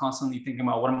thoughts of constantly thinking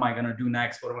about what am I going to do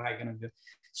next? What am I going to do?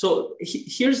 So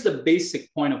here's the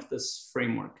basic point of this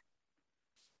framework.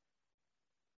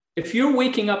 If you're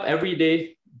waking up every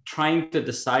day trying to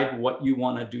decide what you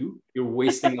want to do, you're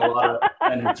wasting a lot of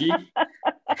energy.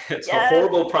 It's a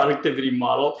horrible productivity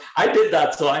model. I did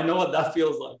that, so I know what that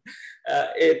feels like.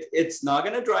 It's not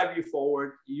going to drive you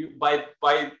forward. By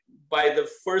the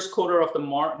first quarter of the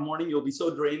morning, you'll be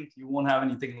so drained, you won't have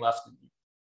anything left in you.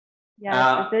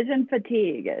 Yeah, decision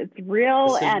fatigue. It's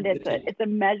real, and it's a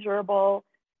measurable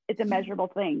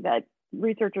thing that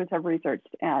researchers have researched,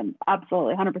 and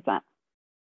absolutely 100%.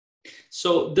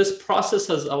 So this process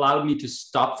has allowed me to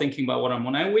stop thinking about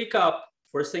when I wake up,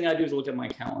 first thing I do is look at my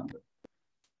calendar,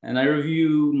 and I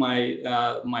review my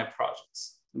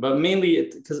projects. But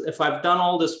mainly because if I've done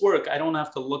all this work, I don't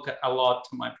have to look at a lot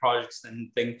to my projects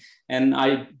and thing. And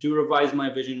I do revise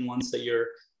my vision once a year.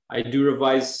 I do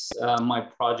revise my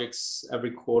projects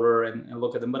every quarter and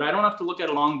look at them, but I don't have to look at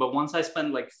it long. But once I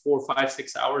spend like 4, 5,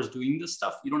 6 hours doing this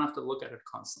stuff, you don't have to look at it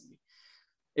constantly.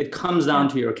 It comes down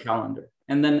to your calendar.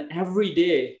 And then every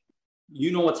day,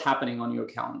 you know what's happening on your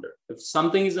calendar. If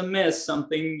something is amiss,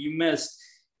 something you missed,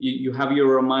 you have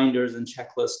your reminders and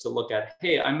checklists to look at.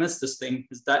 Hey, I missed this thing.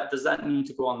 Does that need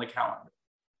to go on the calendar?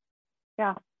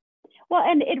 Yeah. Well,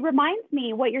 and it reminds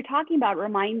me, what you're talking about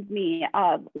reminds me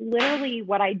of literally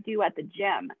what I do at the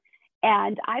gym.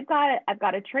 And I've got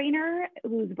a trainer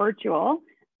who's virtual,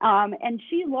 and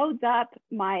she loads up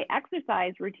my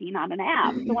exercise routine on an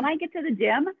app. So when I get to the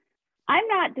gym, I'm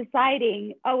not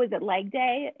deciding, oh, is it leg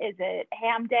day? Is it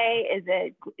ham day? Is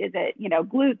it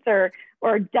glutes or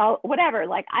whatever?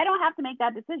 Like, I don't have to make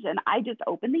that decision. I just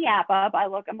open the app up. I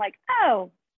look, I'm like,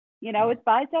 oh, it's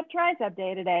bicep tricep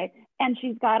day today. And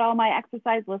she's got all my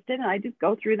exercise listed, and I just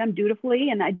go through them dutifully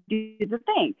and I do the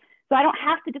thing. So I don't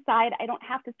have to decide. I don't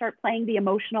have to start playing the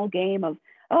emotional game of,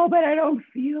 oh, but I don't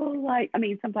feel like, I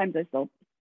mean, sometimes I still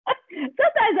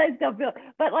feel,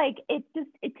 but like, it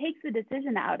takes the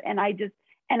decision out. And I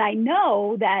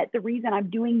know that the reason I'm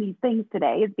doing these things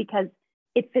today is because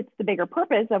it fits the bigger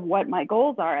purpose of what my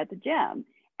goals are at the gym.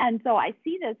 And so I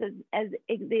see this as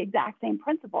the exact same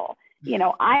principle.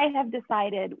 I have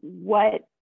decided what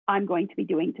I'm going to be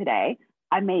doing today.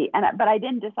 But I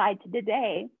didn't decide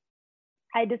today.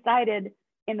 I decided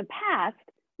in the past,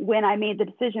 when I made the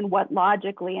decision what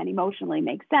logically and emotionally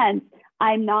makes sense.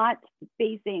 I'm not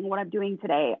basing what I'm doing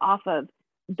today off of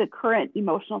the current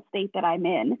emotional state that I'm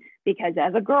in, because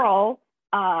as a girl,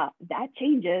 that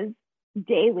changes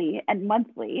daily and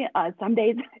monthly. Some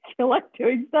days I feel like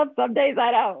doing stuff, some days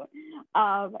I don't.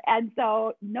 And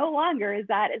so no longer is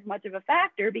that as much of a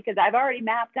factor, because I've already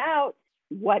mapped out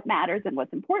what matters and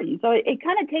what's important. So it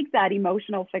kind of takes that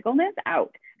emotional fickleness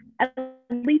out. At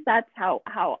least that's how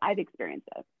I've experienced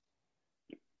it.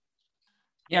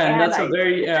 Yeah, and that's a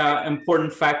very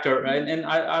important factor, right? And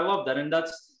I love that. And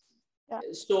that's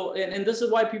so, and this is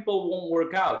why people won't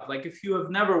work out. Like, if you have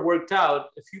never worked out,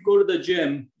 if you go to the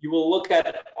gym, you will look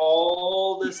at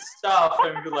all this stuff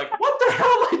and be like, what the hell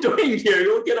am I doing here?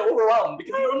 You'll get overwhelmed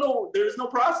because you don't know, there's no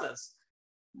process.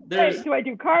 Do I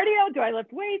do cardio? Do I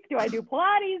lift weights? Do I do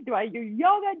Pilates? Do I do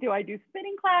yoga? Do I do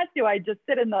spinning class? Do I just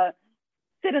sit in the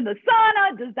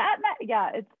sauna? Does that matter?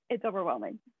 Yeah, it's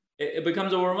overwhelming. It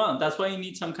becomes overwhelmed. That's why you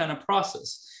need some kind of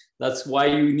process. That's why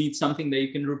you need something that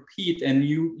you can repeat. And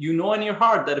you know in your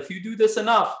heart that if you do this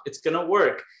enough, it's going to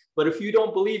work. But if you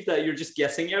don't believe that, you're just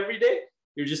guessing every day.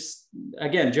 You're just,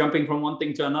 again, jumping from one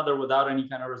thing to another without any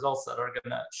kind of results that are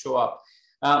going to show up.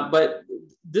 But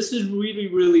this is really,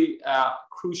 really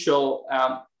crucial.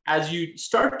 As you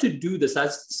start to do this,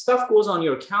 as stuff goes on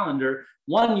your calendar,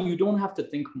 one, you don't have to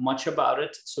think much about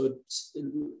it. So it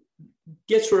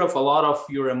gets rid of a lot of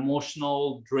your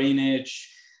emotional drainage,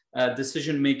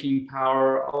 decision-making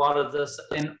power, a lot of this.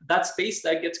 And that space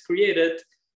that gets created,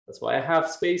 that's why I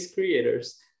have space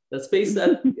creators. That space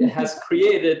that has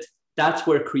created, that's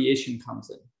where creation comes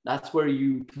in. That's where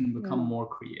you can become more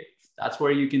creative. That's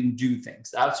where you can do things.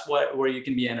 That's where you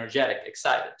can be energetic,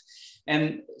 excited.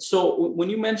 And so when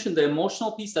you mentioned the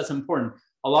emotional piece, that's important.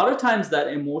 A lot of times that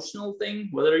emotional thing,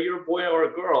 whether you're a boy or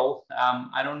a girl,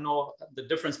 I don't know the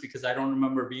difference because I don't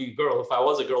remember being a girl if I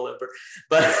was a girl ever,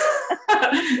 but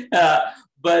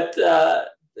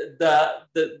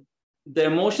the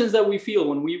emotions that we feel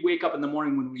when we wake up in the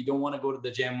morning, when we don't want to go to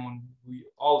the gym,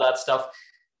 all that stuff,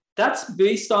 that's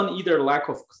based on either lack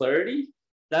of clarity.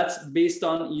 That's based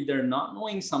on either not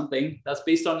knowing something. That's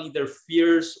based on either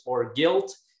fears or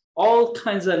guilt, all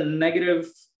kinds of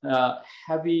negative,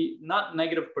 heavy, not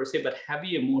negative per se, but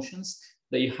heavy emotions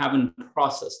that you haven't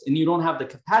processed, and you don't have the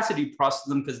capacity to process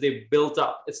them because they've built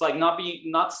up. It's like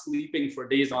not sleeping for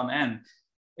days on end.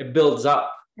 It builds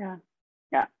up. Yeah.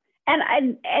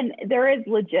 And there is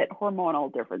legit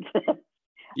hormonal differences.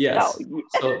 Yes.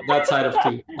 So that side of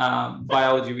too,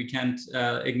 biology we can't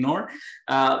ignore.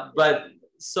 But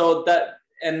so that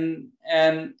and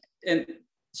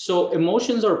so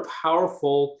emotions are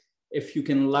powerful if you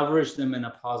can leverage them in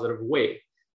a positive way,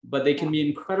 but they can be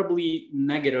incredibly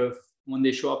negative when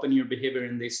they show up in your behavior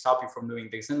and they stop you from doing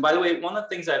things. And by the way, one of the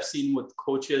things I've seen with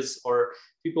coaches or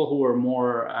people who are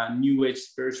more new age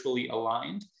spiritually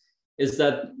aligned is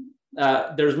that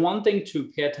there's one thing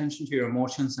to pay attention to your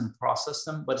emotions and process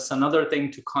them, but it's another thing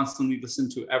to constantly listen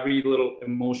to every little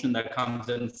emotion that comes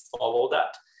and follow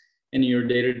that. in your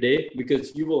day-to-day,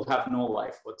 because you will have no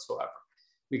life whatsoever.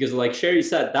 Because like Sherry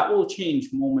said, that will change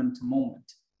moment to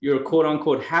moment. Your quote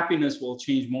unquote happiness will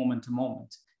change moment to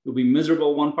moment. You'll be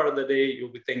miserable one part of the day,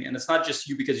 you'll be thinking, and it's not just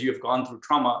you because you have gone through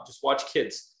trauma. Just watch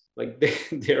kids. Like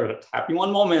they're happy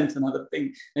one moment, another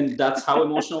thing. And that's how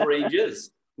emotional range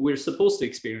is. We're supposed to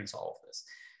experience all of this.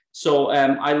 So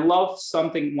I love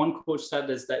something one coach said,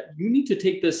 is that you need to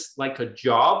take this like a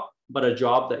job, but a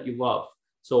job that you love.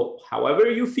 So however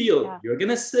you feel, you're going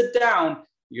to sit down,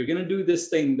 you're going to do this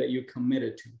thing that you're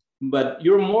committed to. But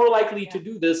you're more likely to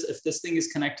do this if this thing is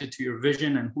connected to your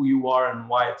vision and who you are and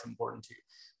why it's important to you,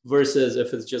 versus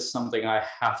if it's just something I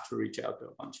have to reach out to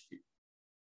a bunch of people.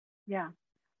 Yeah.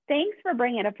 Thanks for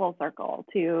bringing it full circle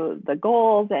to the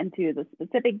goals and to the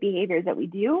specific behaviors that we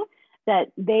do,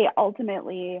 that they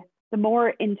ultimately, the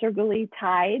more integrally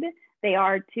tied they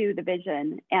are to the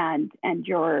vision and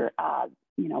your,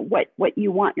 what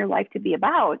you want your life to be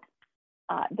about,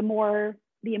 the more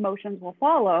the emotions will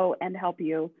follow and help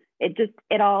you.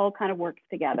 It all kind of works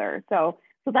together. So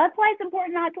that's why it's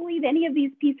important not to leave any of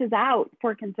these pieces out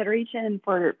for consideration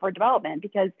for development,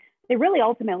 because they really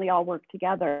ultimately all work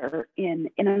together in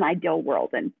an ideal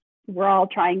world. And we're all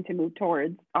trying to move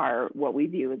towards what we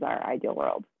view as our ideal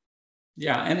world.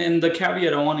 Yeah. And in the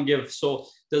caveat I want to give, so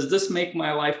does this make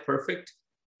my life perfect?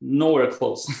 Nowhere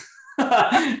close.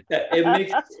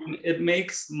 It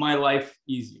makes my life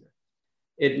easier.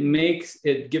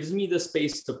 It gives me the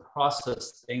space to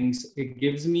process things. It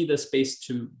gives me the space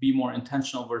to be more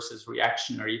intentional versus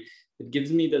reactionary. It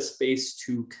gives me the space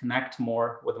to connect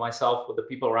more with myself, with the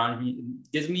people around me.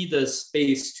 It gives me the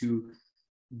space to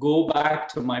go back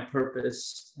to my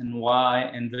purpose and why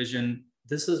and vision.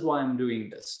 This is why I'm doing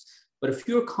this. But if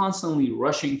you're constantly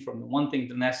rushing from one thing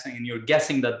to the next thing and you're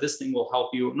guessing that this thing will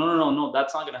help you, no,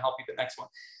 that's not going to help you the next one,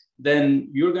 then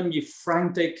you're going to be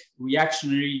frantic,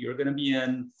 reactionary. You're going to be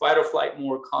in fight or flight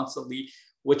mode constantly,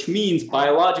 which means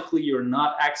biologically, you're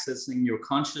not accessing your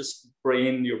conscious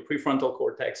brain, your prefrontal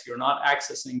cortex. You're not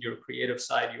accessing your creative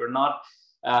side. You're not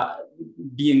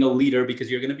being a leader,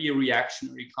 because you're going to be a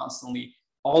reactionary constantly.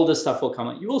 All this stuff will come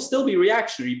out. You will still be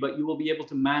reactionary, but you will be able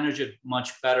to manage it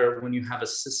much better when you have a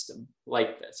system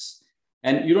like this.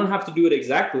 And you don't have to do it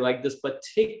exactly like this, but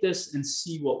take this and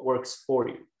see what works for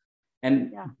you.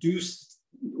 And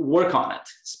work on it.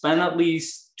 Spend at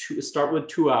least start with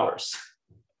 2 hours.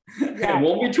 It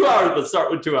won't be 2 hours, but start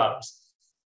with 2 hours.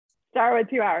 Start with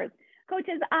 2 hours.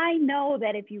 Coaches, I know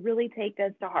that if you really take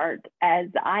this to heart, as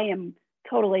I am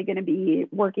totally going to be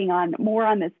working on more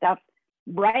on this stuff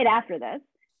right after this,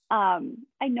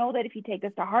 I know that if you take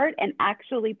this to heart and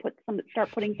actually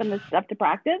start putting some of this stuff to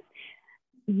practice,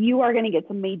 you are going to get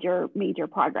some major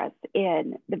progress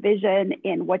in the vision,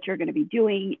 in what you're going to be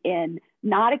doing, in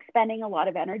not expending a lot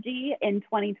of energy in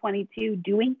 2022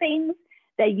 doing things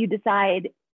that you decide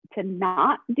to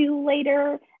not do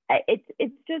later.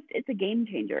 It's a game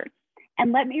changer.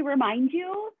 And let me remind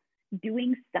you,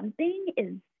 doing something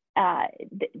is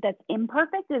that's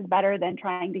imperfect is better than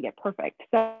trying to get perfect.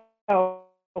 So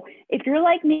if you're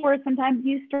like me, where sometimes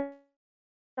you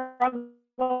struggle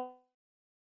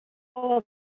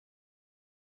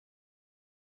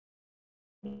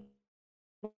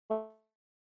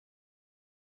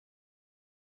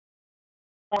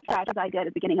as I did at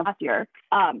the beginning of last year.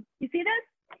 You see this?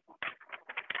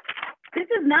 This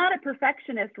is not a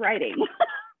perfectionist writing.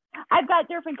 I've got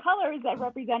different colors that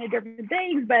represented different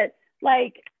things, but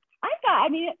like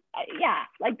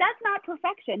that's not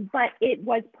perfection, but it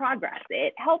was progress.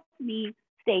 It helped me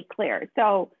stay clear.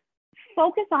 So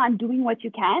focus on doing what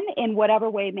you can in whatever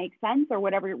way makes sense or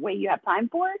whatever way you have time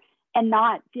for, and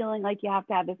not feeling like you have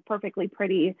to have this perfectly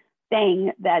pretty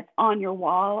thing that's on your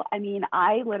wall. I mean,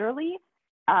 I literally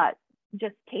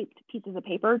just taped pieces of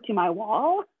paper to my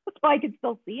wall so I could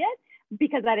still see it,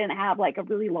 because I didn't have like a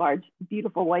really large,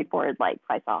 beautiful whiteboard like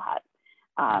Faisal had.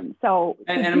 And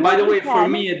by the way, for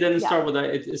me, it didn't start with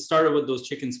that. It started with those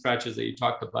chicken scratches that you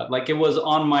talked about. Like, it was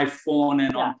on my phone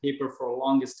and on paper for the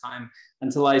longest time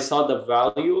until I saw the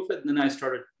value of it. And then I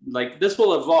started like, this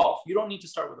will evolve. You don't need to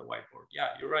start with a whiteboard. Yeah,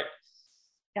 you're right.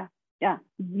 Yeah.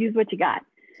 Use what you got.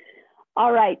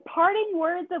 All right. Parting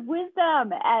words of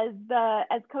wisdom as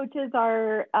coaches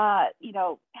are,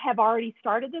 have already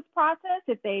started this process.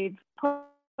 If they've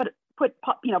put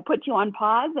you on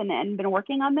pause and been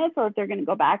working on this, or if they're going to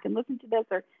go back and listen to this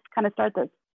or kind of start this.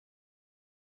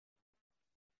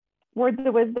 Words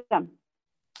of wisdom.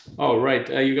 Oh, right.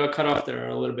 You got cut off there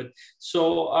a little bit.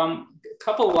 So a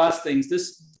couple of last things.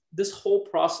 This whole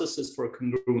process is for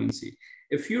congruency.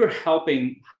 If you're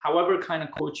helping, however kind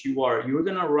of coach you are, you're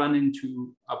going to run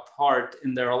into a part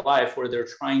in their life where they're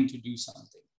trying to do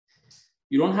something.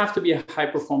 You don't have to be a high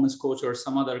performance coach or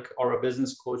or a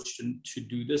business coach to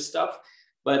do this stuff.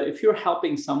 But if you're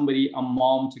helping somebody, a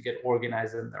mom, to get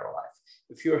organized in their life,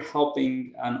 if you're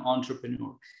helping an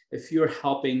entrepreneur, if you're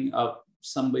helping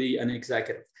somebody, an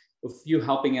executive, if you're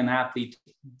helping an athlete,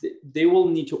 they will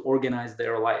need to organize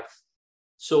their life.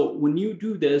 So when you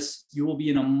do this, you will be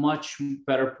in a much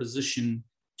better position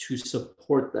to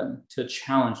support them, to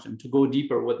challenge them, to go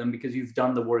deeper with them, because you've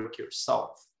done the work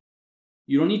yourself.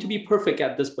 You don't need to be perfect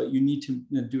at this, but you need to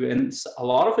do it. And a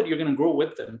lot of it, you're going to grow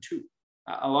with them too.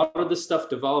 A lot of this stuff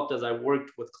developed as I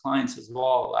worked with clients as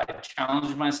well. I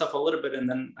challenged myself a little bit, and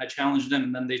then I challenged them,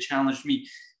 and then they challenged me.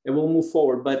 It will move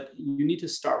forward, but you need to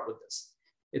start with this.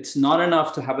 It's not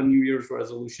enough to have a New Year's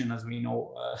resolution, as we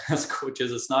know as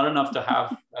coaches. It's not enough to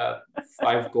have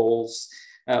 5 goals,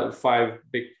 5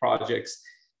 big projects.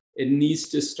 It needs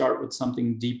to start with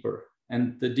something deeper.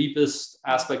 And the deepest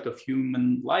aspect of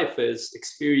human life is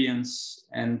experience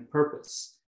and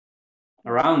purpose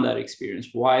around that experience,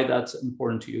 why that's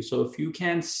important to you. So if you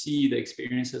can't see the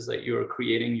experiences that you're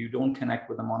creating, you don't connect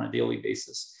with them on a daily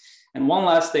basis. And one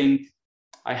last thing,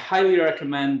 I highly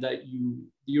recommend that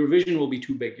your vision will be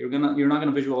too big. You're not going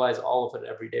to visualize all of it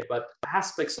every day, but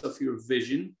aspects of your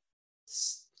vision,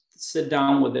 sit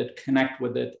down with it, connect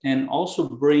with it, and also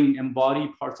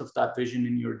embody parts of that vision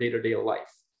in your day-to-day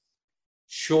life.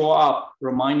 Show up,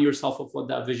 remind yourself of what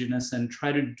that vision is, and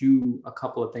try to do a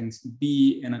couple of things,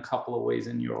 be in a couple of ways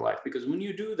in your life. Because when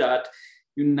you do that,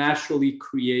 you naturally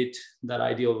create that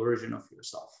ideal version of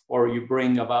yourself, or you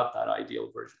bring about that ideal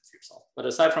version of yourself. But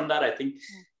aside from that, I think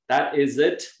that is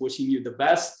it. Wishing you the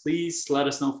best. Please let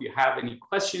us know if you have any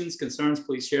questions, concerns.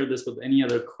 Please share this with any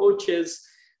other coaches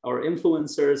or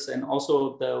influencers. And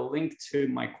also the link to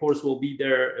my course will be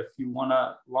there if you want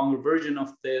a longer version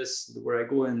of this, where I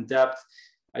go in depth.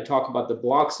 I talk about the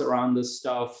blocks around this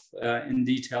stuff in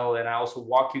detail, and I also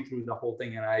walk you through the whole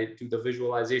thing, and I do the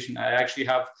visualization. I actually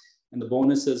have, in the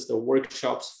bonuses, the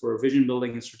workshops for vision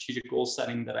building and strategic goal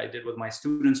setting that I did with my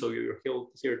students. So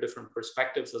you'll hear different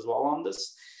perspectives as well on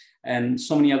this, and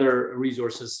so many other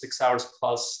resources, 6 hours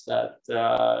plus, that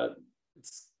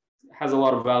has a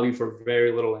lot of value for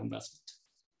very little investment.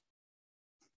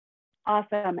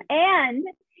 Awesome. And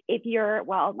if you're,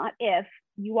 well, not if,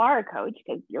 you are a coach,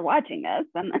 because you're watching this,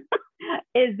 and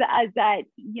is that,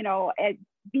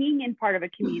 being in part of a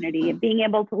community, being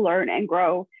able to learn and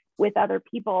grow with other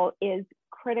people is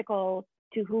critical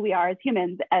to who we are as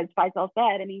humans. As Faisal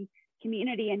said, I mean,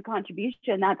 community and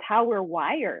contribution, that's how we're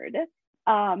wired.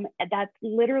 That's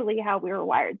literally how we were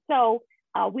wired. So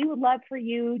we would love for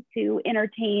you to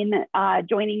entertain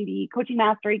joining the Coaching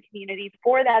Mastery community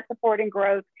for that support and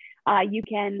growth. You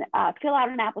can fill out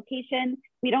an application.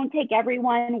 We don't take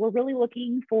everyone. We're really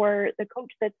looking for the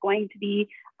coach that's going to be,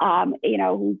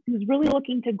 who's really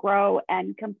looking to grow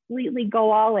and completely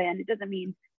go all in. It doesn't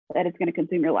mean that it's going to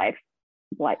consume your life,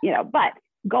 but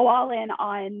go all in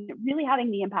on really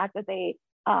having the impact that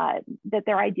that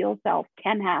their ideal self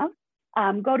can have.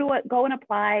 Go and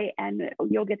apply, and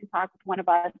you'll get to talk with one of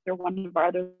us or one of our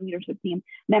other leadership team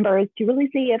members to really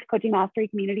see if Coaching Mastery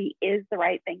Community is the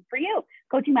right thing for you.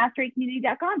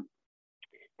 CoachingMasteryCommunity.com.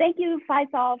 Thank you,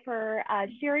 Faisal, for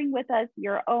sharing with us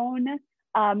your own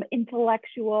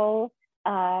intellectual,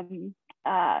 I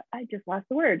just lost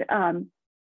the word. I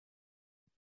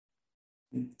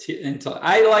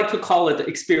like to call it the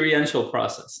experiential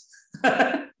process.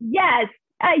 Yes.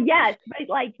 Yes, but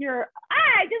like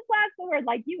I just lost the word,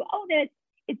 like you own it.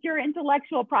 It's your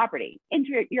intellectual property,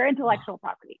 your intellectual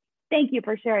property. Thank you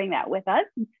for sharing that with us.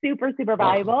 Super, super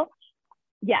valuable.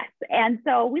 Yes. And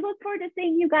so we look forward to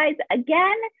seeing you guys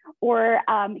again, or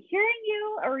hearing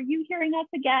you, or you hearing us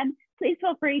again. Please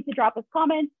feel free to drop us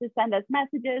comments, to send us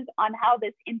messages on how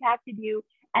this impacted you.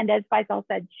 And as Faisal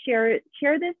said, share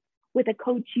this with a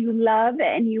coach you love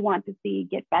and you want to see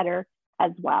get better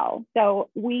as well. So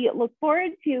we look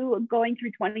forward to going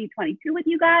through 2022 with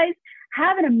you guys.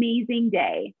 Have an amazing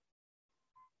day.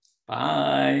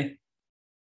 Bye.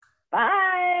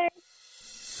 Bye.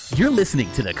 You're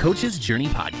listening to the Coach's Journey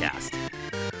podcast.